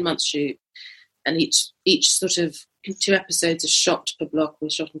a 9-month shoot, and each sort of 2 episodes are shot per block. We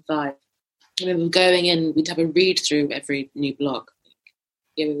shot in 5. I remember going in, we'd have a read through every new block.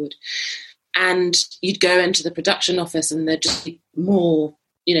 Yeah, we would. And you'd go into the production office, and there'd just be more,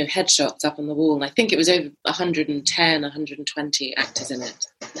 headshots up on the wall. And I think it was over 110, 120 actors in it.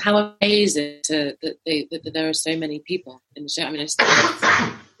 How amazing that there are so many people in the show. I mean, it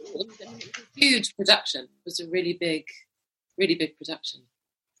was a huge production. It was a really big production.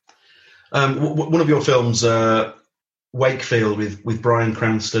 One of your films, Wakefield, with Bryan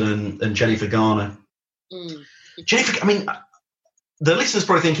Cranston and Jennifer Garner. Jennifer, I mean, the listeners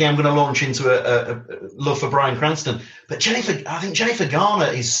probably thinking I'm going to launch into a love for Bryan Cranston, but I think Jennifer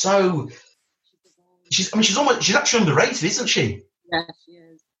Garner is so. She's actually underrated, isn't she? Yeah,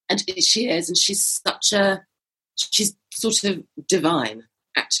 she is, and she's she's sort of divine,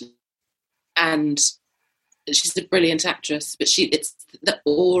 actually, and she's a brilliant actress. But it's the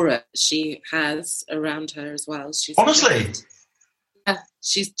aura she has around her as well. Honestly,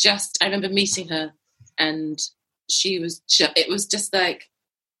 she's just. I remember meeting her, and she was. It was just like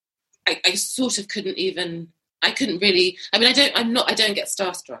I sort of couldn't even. I couldn't really. I mean, I don't get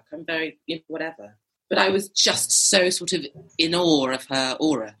starstruck. I'm very whatever. But I was just so sort of in awe of her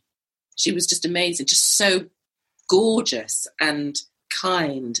aura. She was just amazing, just so gorgeous and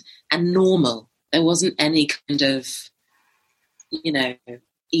kind and normal. There wasn't any kind of,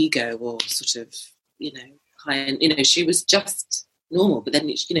 ego or sort of, high. She was just normal. But then,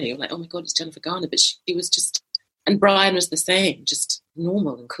 you're like, oh my God, it's Jennifer Garner. But she was just, and Bryan was the same, just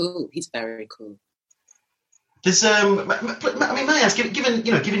normal and cool. He's very cool. There's, I mean, may I ask, given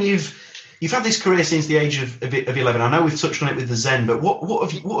you've had this career since the age of 11. I know we've touched on it with the Zen, but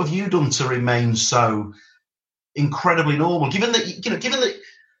what have you done to remain so incredibly normal? Given that,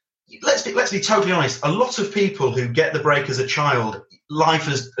 let's be totally honest, a lot of people who get the break as a child, life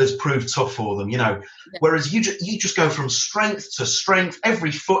has proved tough for them, Whereas you just go from strength to strength.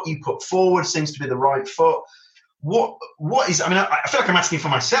 Every foot you put forward seems to be the right foot. What is? I mean, I feel like I'm asking for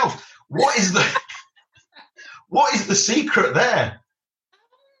myself. What is the secret there?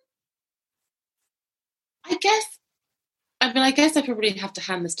 I guess I probably have to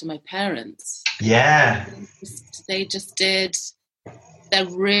hand this to my parents. Yeah. They just did. They're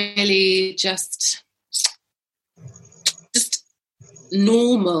really just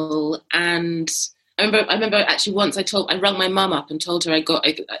normal. And I remember actually once I rang my mum up and told her I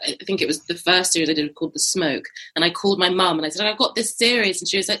think it was the first series I did called The Smoke. And I called my mum and I said, I got this series. And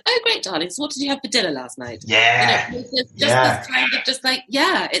she was like, oh, great, darling. So what did you have for dinner last night? Yeah. This kind of just like,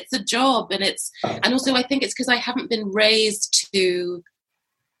 yeah, it's a job. And also I think it's because I haven't been raised to,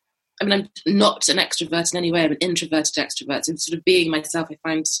 I mean, I'm not an extrovert in any way. I'm an introverted extrovert. So sort of being myself, I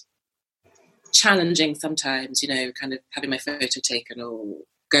find challenging sometimes, kind of having my photo taken or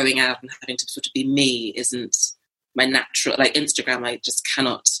going out and having to sort of be me isn't my natural, like Instagram, I just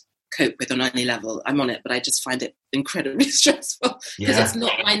cannot cope with on any level. I'm on it, but I just find it incredibly stressful because it's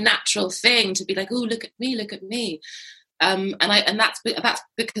not my natural thing to be like, oh, look at me. And that's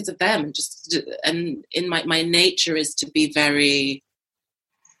because of them. And in my nature is to be very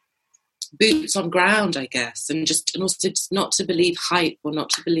boots on ground, I guess, and also just not to believe hype or not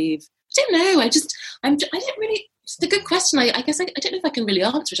to believe. I don't know. I didn't really. It's a good question. I guess I don't know if I can really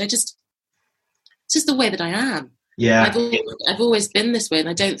answer it. It's just the way that I am. Yeah. I've always been this way, and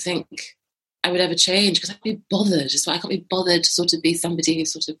I don't think I would ever change because I'd be bothered. I can't be bothered to sort of be somebody who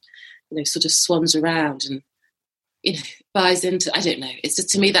sort of swans around and buys into. I don't know. It's just,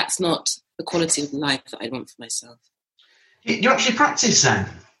 to me, that's not the quality of life that I want for myself. You actually practice then?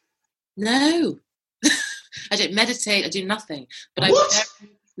 No. I don't meditate, I do nothing. But what?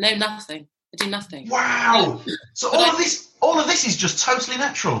 No, nothing. I do nothing. Wow. So all of this is just totally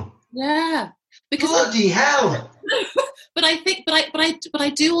natural. Yeah. Because bloody hell. But I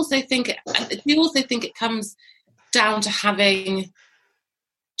do also think it comes down to having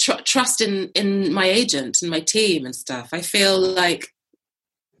trust in my agent and my team and stuff. I feel like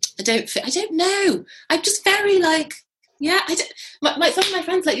I don't know. I'm just very like, yeah. Some of my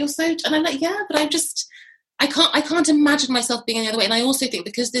friends like, you're so, and I'm like, yeah, but I can't imagine myself being any other way. And I also think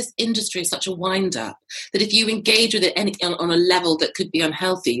because this industry is such a wind up that if you engage with it on a level that could be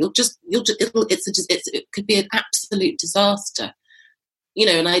unhealthy, it could be an absolute disaster. You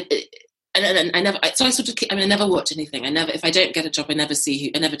know, and I never watch anything. If I don't get a job, I never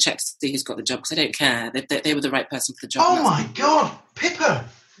check to see who's got the job because I don't care. They were the right person for the job. Oh my God, Pippa.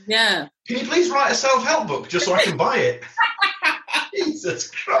 Yeah. Can you please write a self-help book just so I can buy it?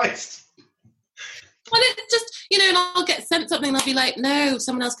 Jesus Christ. Well, it's just, you know, and I'll get sent something and I'll be like, no,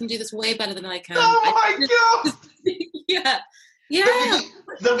 someone else can do this way better than I can. Oh my God. Yeah.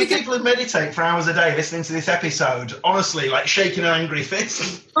 There'll be people who meditate for hours a day listening to this episode, honestly, like shaking an angry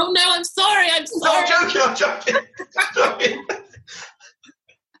fist. Oh no, I'm sorry. No, I'm joking.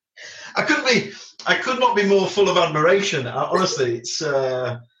 I could not be more full of admiration. Honestly, it's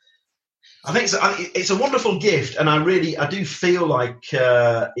I think it's a wonderful gift, and I do feel like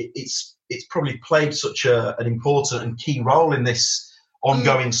it's probably played such an important and key role in this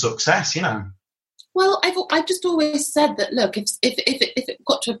ongoing success, you know. Well, I've just always said that, look, if it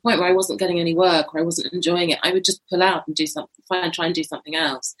got to a point where I wasn't getting any work or I wasn't enjoying it, I would just pull out and try and do something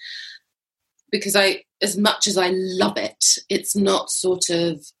else. Because as much as I love it, it's not sort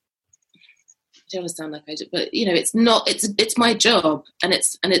of, I don't want to sound like I do, but you know, it's not, it's my job, and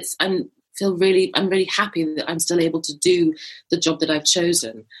I'm really happy that I'm still able to do the job that I've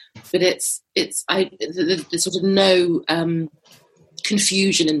chosen. But there's sort of no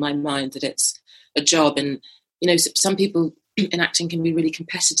confusion in my mind that it's a job. And you know, some people in acting can be really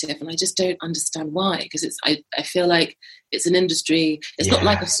competitive, and I just don't understand why. Because I feel like it's an industry. It's not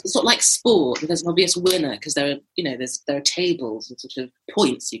like sport. There's an obvious winner because there are tables and sort of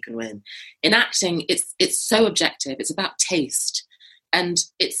points you can win. In acting, it's so objective. It's about taste. And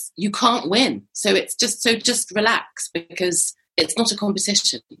you can't win, so just relax because it's not a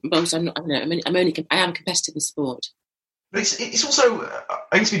competition. But I am competitive in sport. But it's also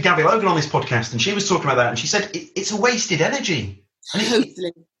I used to be Gabby Logan on this podcast, and she was talking about that, and she said it's a wasted energy.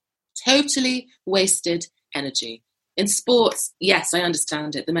 Totally wasted energy. In sports, yes, I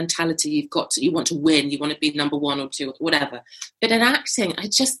understand it. The mentality you want to win, you want to be number 1 or 2, or whatever. But in acting,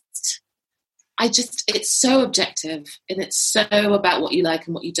 it's so objective, and it's so about what you like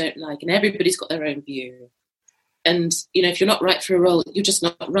and what you don't like, and everybody's got their own view. And you know, if you're not right for a role, you're just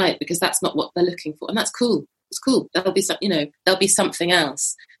not right because that's not what they're looking for, and that's cool. It's cool. There'll be something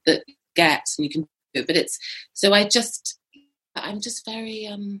else that gets, and you can do it. But I'm just very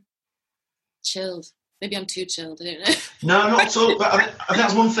chilled. Maybe I'm too chilled. I don't know. No, not at all. But I think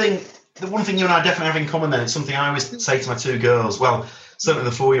that's one thing. The one thing you and I definitely have in common then, it's something I always say to my 2 girls. Well, certainly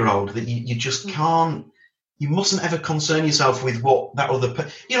the 4-year-old, that you just can't, you mustn't ever concern yourself with what that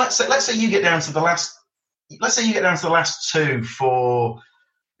other, you know, let's say you get down to the last 2 for,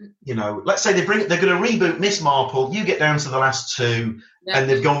 you know, let's say they're going to reboot Miss Marple, you get down to the last 2 and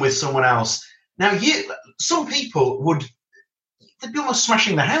they've gone with someone else. Now some people they'd be almost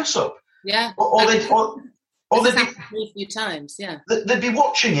smashing the house up. Yeah. Or they'd be a few times, yeah. They'd be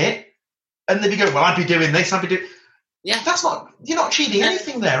watching it and they'd be going, well, I'd be doing this, I'd be doing. Yeah, you're not achieving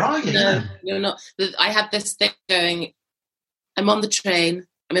anything there, are you? No, you're not. I have this thing going. I'm on the train.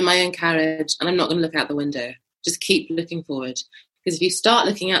 I'm in my own carriage, and I'm not going to look out the window. Just keep looking forward, because if you start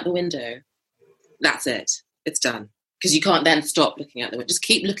looking out the window, that's it. It's done. Because you can't then stop looking out the window. Just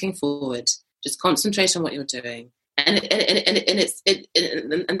keep looking forward. Just concentrate on what you're doing, and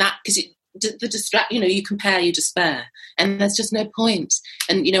that because the distract. You know, you compare, you despair, and there's just no point.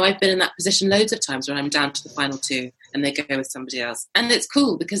 And you know, I've been in that position loads of times where I'm down to the final 2. And they go with somebody else, and it's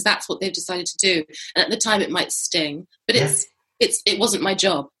cool because that's what they've decided to do. And at the time, it might sting, but it wasn't my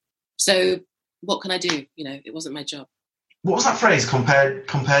job. So what can I do? You know, it wasn't my job. What was that phrase? Compare,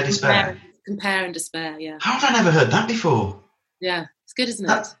 despair. Compare and despair. Yeah. How have I never heard that before? Yeah, it's good, isn't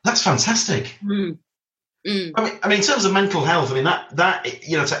it? That's fantastic. Mm. Mm. I mean, in terms of mental health, I mean that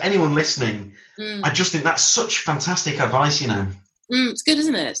you know, to anyone listening, I just think that's such fantastic advice. You know, it's good,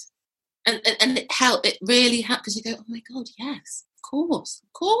 isn't it? And it really helped because you go, oh my God, yes, of course.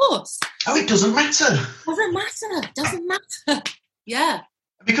 Oh, it doesn't matter. Doesn't matter. Yeah.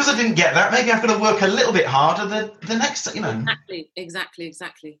 Because I didn't get that, maybe I've got to work a little bit harder the next, you know. Exactly.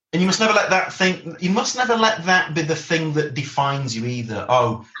 And you must never let that thing. You must never let that be the thing that defines you either.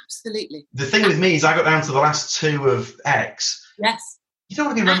 Oh, absolutely. The thing with me is, I got down to the last 2 of X. Yes. You don't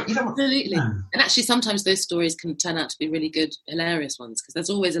want to be remembered. Absolutely. No. And actually, sometimes those stories can turn out to be really good, hilarious ones, because there's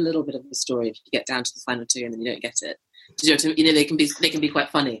always a little bit of a story if you get down to the final 2 and then you don't get it. You know, they can be quite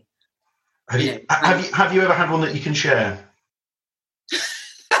funny. Have you ever had one that you can share?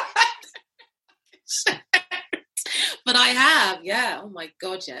 But I have, yeah. Oh my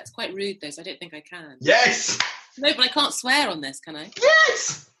God, yeah. It's quite rude though, so I don't think I can. Yes. No, but I can't swear on this, can I?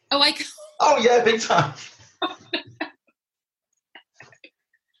 Yes. Oh, I can. Oh yeah, big time.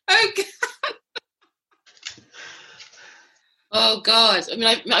 Oh God. Oh God. I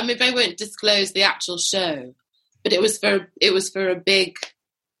mean, I won't disclose the actual show, but it was for a big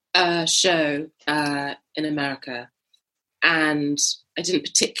show in America, and I didn't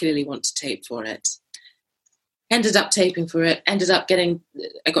particularly want to tape for it. Ended up taping for it. Ended up getting.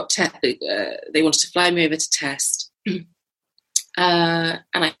 I got they wanted to fly me over to test, and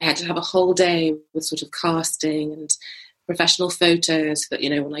I had to have a whole day with sort of casting and professional photos, so that, you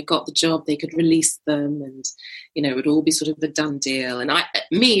know, when I got the job, they could release them, and, you know, it would all be sort of a done deal. And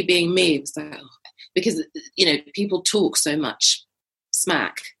me being me, was like, oh, because, you know, people talk so much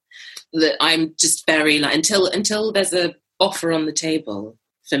smack that I'm just very like, until there's a offer on the table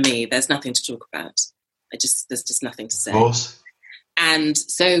for me, there's nothing to talk about. There's just nothing to say. Of course. And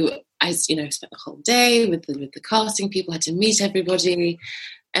so I, you know, spent the whole day with the casting people, had to meet everybody,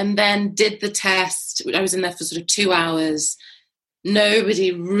 and then did the test. I was in there for sort of 2 hours.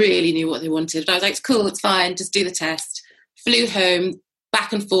 Nobody really knew what they wanted. But I was like, it's cool, it's fine, just do the test. Flew home,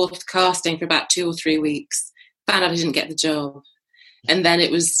 back and forth casting for about 2 or 3 weeks. Found out I didn't get the job. And then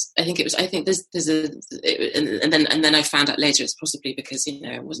and then I found out later it's possibly because, you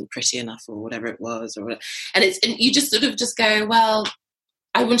know, it wasn't pretty enough or whatever it was, and you just sort of just go, well,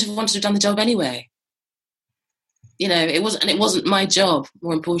 I wouldn't have wanted to have done the job anyway. You know, it wasn't my job,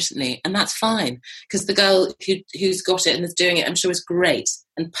 more importantly, and that's fine, because the girl who's got it and is doing it, I'm sure, is great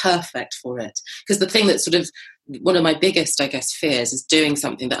and perfect for it. Because the thing that sort of, one of my biggest, I guess, fears is doing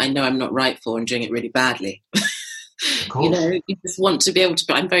something that I know I'm not right for and doing it really badly. You know, you just want to be able to,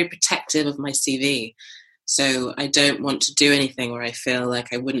 but I'm very protective of my CV. So I don't want to do anything where I feel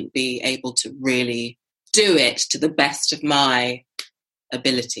like I wouldn't be able to really do it to the best of my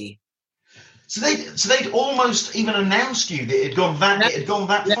ability. So they'd almost even announced you that it had gone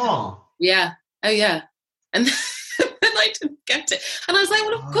that far. Yeah. Oh yeah. And then I didn't get it. And I was like,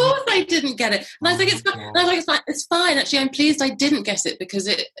 well, of course I didn't get it. And I was like, it's fine. And I was like, it's fine. Actually, I'm pleased I didn't get it, because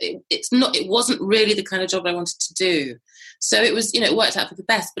it wasn't really the kind of job I wanted to do. So it was, you know, it worked out for the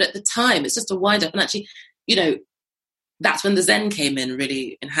best. But at the time, it's just a wind up. And actually, you know, that's when the Zen came in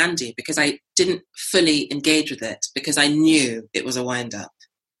really in handy, because I didn't fully engage with it, because I knew it was a wind up.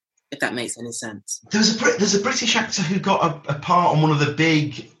 If that makes any sense. There's a British actor who got a part on one of the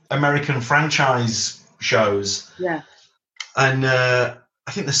big American franchise shows. Yeah. And I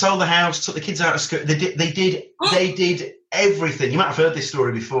think they sold the house, took the kids out of school. They did everything. You might have heard this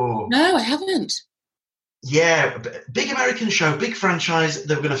story before. No, I haven't. Yeah, big American show, big franchise.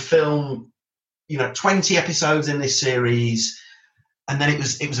 They were going to film, you know, 20 episodes in this series, and then it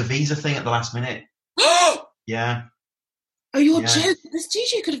was a visa thing at the last minute. Yeah. Oh, you're joking. The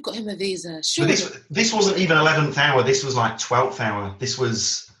studio could have got him a visa, sure. But this wasn't even 11th hour. This was like 12th hour. This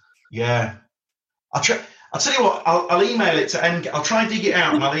was, yeah. I'll tell you what, I'll email it to M. I'll try and dig it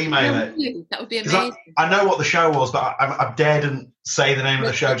out and I'll email it. That would be amazing. I know what the show was, but I daredn't say the name of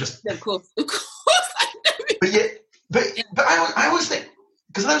the show. Just of course, I know. But I always think,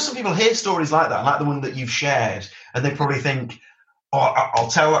 because I know some people hear stories like that, like the one that you've shared, and they probably think, oh, I'll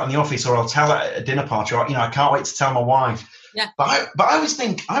tell that in the office, or I'll tell that at a dinner party, or, you know, I can't wait to tell my wife. Yeah. But I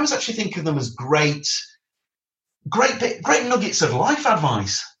always actually think of them as great nuggets of life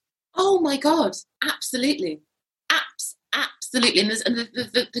advice. Oh my God, absolutely, absolutely. And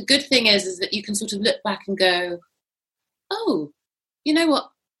the good thing is that you can sort of look back and go, oh, you know what?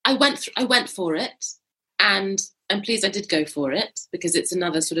 I went for it, and I'm pleased I did go for it, because it's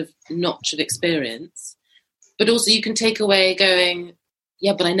another sort of notch of experience. But also you can take away going,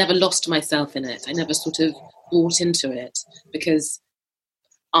 yeah, but I never lost myself in it. I never sort of bought into it, because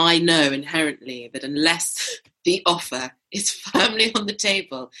I know inherently that unless the offer is firmly on the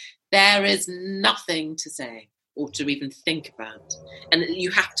table, there is nothing to say or to even think about. And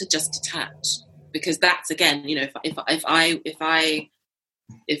you have to just detach, because that's, again, you know, if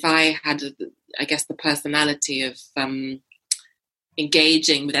I had, I guess, the personality of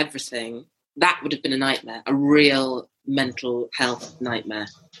engaging with everything, that would have been a nightmare, a real mental health nightmare,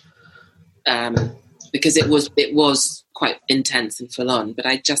 because it was quite intense and full on. But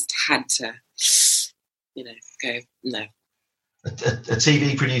I just had to, go no. A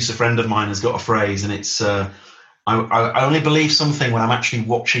TV producer friend of mine has got a phrase, and it's I only believe something when I'm actually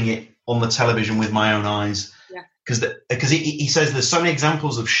watching it on the television with my own eyes. Yeah. Because he says there's so many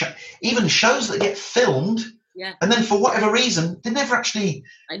examples of even shows that get filmed, and then for whatever reason they never actually.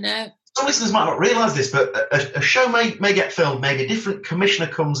 I know. Some listeners might not realise this, but a show may get filmed. Maybe a different commissioner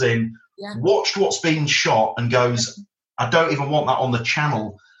comes in, watched what's been shot, and goes, "I don't even want that on the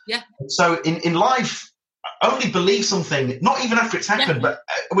channel." Yeah. So in life, only believe something, not even after it's happened, but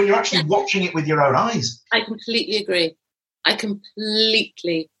when you're actually watching it with your own eyes. I completely agree.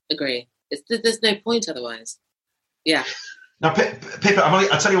 There's no point otherwise. Yeah. Now, Pippa,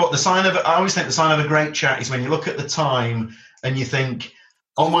 I tell you what, I always think the sign of a great chat is when you look at the time and you think,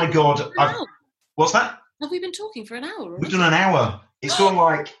 oh my God, what's that? Have we been talking for an hour already? We've done an hour. It's gone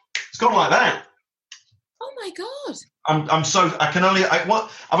like that. Oh my God.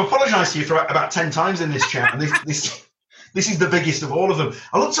 I've apologised to you for about 10 times in this chat, and this is the biggest of all of them.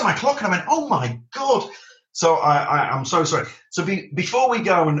 I looked at my clock and I went, oh my God. So I'm so sorry. So before we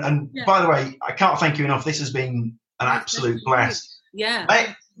go, and by the way, I can't thank you enough. This has been an absolute blast. Yeah.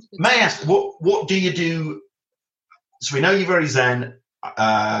 May I ask, what do you do? So we know you're very zen.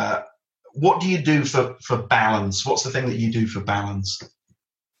 What do you do for balance? What's the thing that you do for balance?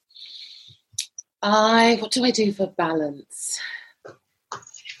 What do I do for balance?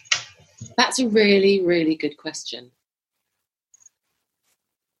 That's a really, really good question.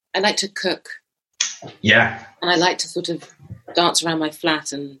 I like to cook. Yeah. And I like to sort of dance around my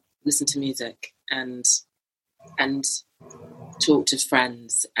flat and listen to music and talk to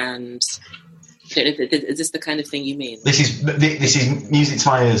friends. And I don't know, is this the kind of thing you mean? This is music to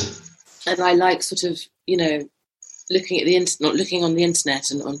my ears. And I like sort of, looking at looking on the internet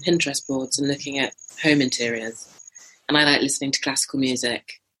and on Pinterest boards and looking at home interiors. And I like listening to classical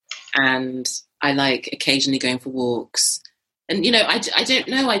music, and I like occasionally going for walks. And, I don't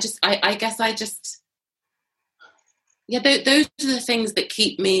know. I guess those are the things that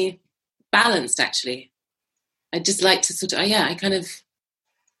keep me balanced, actually. I just like to sort of, I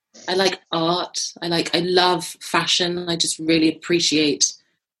like art. I love fashion. I just really appreciate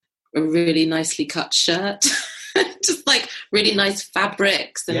a really nicely cut shirt. Just like really nice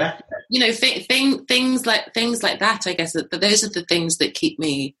fabrics and things like that. I guess that those are the things that keep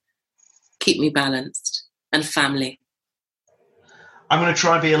me balanced, and family. I'm going to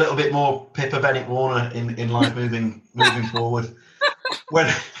try and be a little bit more Pippa Bennett-Warner in life moving forward. When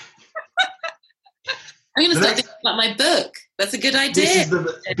I'm going to start thinking about my book. That's a good idea.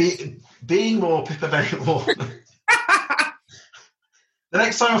 This is being more Pippa Bennett-Warner. The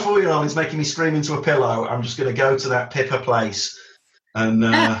next time a 4-year-old is making me scream into a pillow, I'm just going to go to that Pippa place and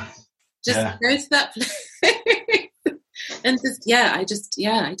go to that place and I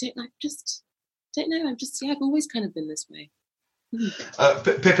don't know. I've always kind of been this way.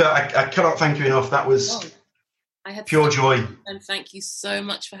 Pippa, I cannot thank you enough. That was pure joy. And thank you so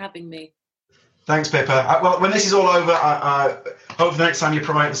much for having me. Thanks, Pippa. Well, when this is all over, I hope the next time you're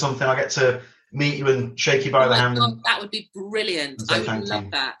promoting something, I get to meet you and shake you by the hand. God, that would be brilliant. I would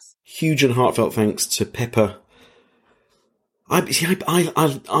love that. Huge and heartfelt thanks to Pippa. I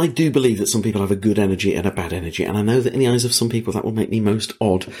do believe that some people have a good energy and a bad energy, and I know that in the eyes of some people that will make me most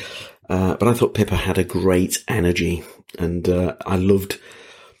odd. But I thought Pippa had a great energy, and I loved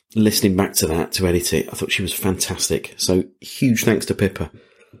listening back to that to edit it. I thought she was fantastic. So huge thanks to Pippa.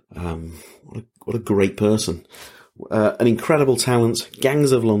 What a great person. An incredible talent.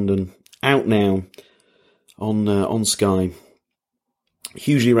 Gangs of London. Out now on Sky.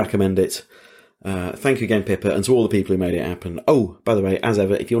 Hugely recommend it. Thank you again, Pippa, and to all the people who made it happen. Oh, by the way, as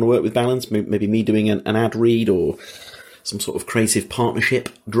ever, if you want to work with Balance, maybe me doing an ad read or some sort of creative partnership,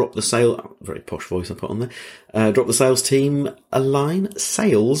 drop the sale, very posh voice I put on there, drop the sales team a line,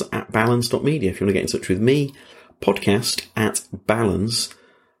 sales@balance.media. If you want to get in touch with me,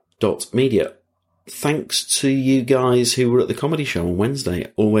 podcast@balance.media. Thanks to you guys who were at the comedy show on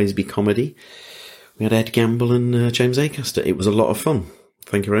Wednesday. Always Be Comedy. We had Ed Gamble and James Acaster. It was a lot of fun.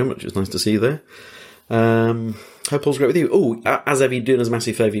 Thank you very much. It was nice to see you there. Hope all's great with you. Oh, as ever, you're doing us a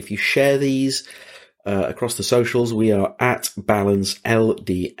massive favour if you share these across the socials. We are at Balance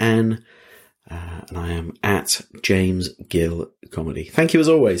LDN, and I am at James Gill Comedy. Thank you as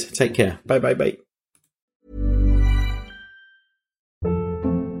always. Take care. Bye, bye, bye.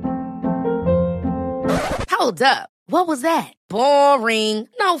 Hold up. What was that? Boring.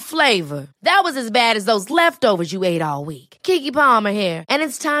 No flavor. That was as bad as those leftovers you ate all week. Keke Palmer here, and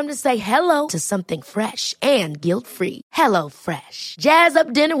it's time to say hello to something fresh and guilt-free. Hello Fresh. Jazz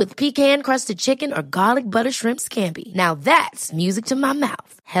up dinner with pecan-crusted chicken or garlic butter shrimp scampi. Now that's music to my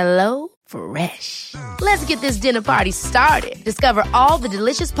mouth. Hello Fresh. Let's get this dinner party started. Discover all the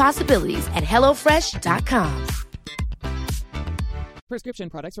delicious possibilities at HelloFresh.com. Prescription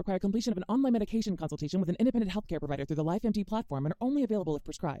products require completion of an online medication consultation with an independent healthcare provider through the LifeMD platform and are only available if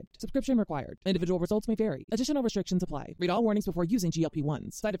prescribed. Subscription required. Individual results may vary. Additional restrictions apply. Read all warnings before using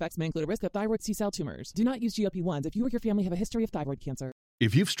GLP-1s. Side effects may include a risk of thyroid C-cell tumors. Do not use GLP-1s if you or your family have a history of thyroid cancer.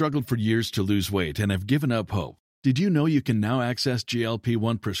 If you've struggled for years to lose weight and have given up hope, did you know you can now access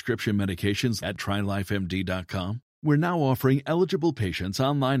GLP-1 prescription medications at TryLifeMD.com? We're now offering eligible patients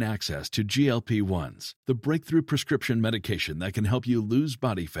online access to GLP-1s, the breakthrough prescription medication that can help you lose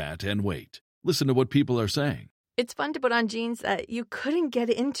body fat and weight. Listen to what people are saying. It's fun to put on jeans that you couldn't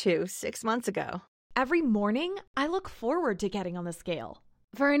get into 6 months ago. Every morning, I look forward to getting on the scale.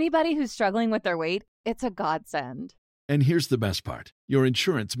 For anybody who's struggling with their weight, it's a godsend. And here's the best part. Your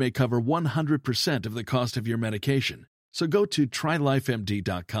insurance may cover 100% of the cost of your medication. So go to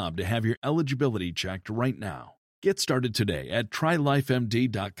TryLifeMD.com to have your eligibility checked right now. Get started today at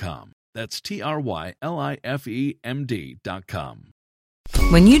TryLifeMD.com. That's TryLifeMD.com.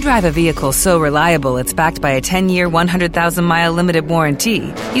 When you drive a vehicle so reliable it's backed by a 10-year, 100,000-mile limited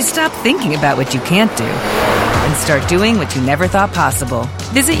warranty, you stop thinking about what you can't do and start doing what you never thought possible.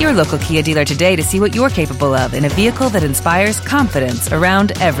 Visit your local Kia dealer today to see what you're capable of in a vehicle that inspires confidence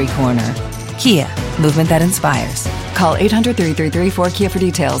around every corner. Kia, movement that inspires. Call 800-333-4KIA for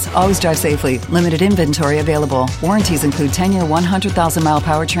details. Always drive safely. Limited inventory available. Warranties include 10-year 100,000-mile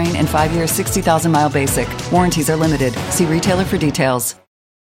powertrain and 5-year 60,000-mile basic. Warranties are limited. See retailer for details.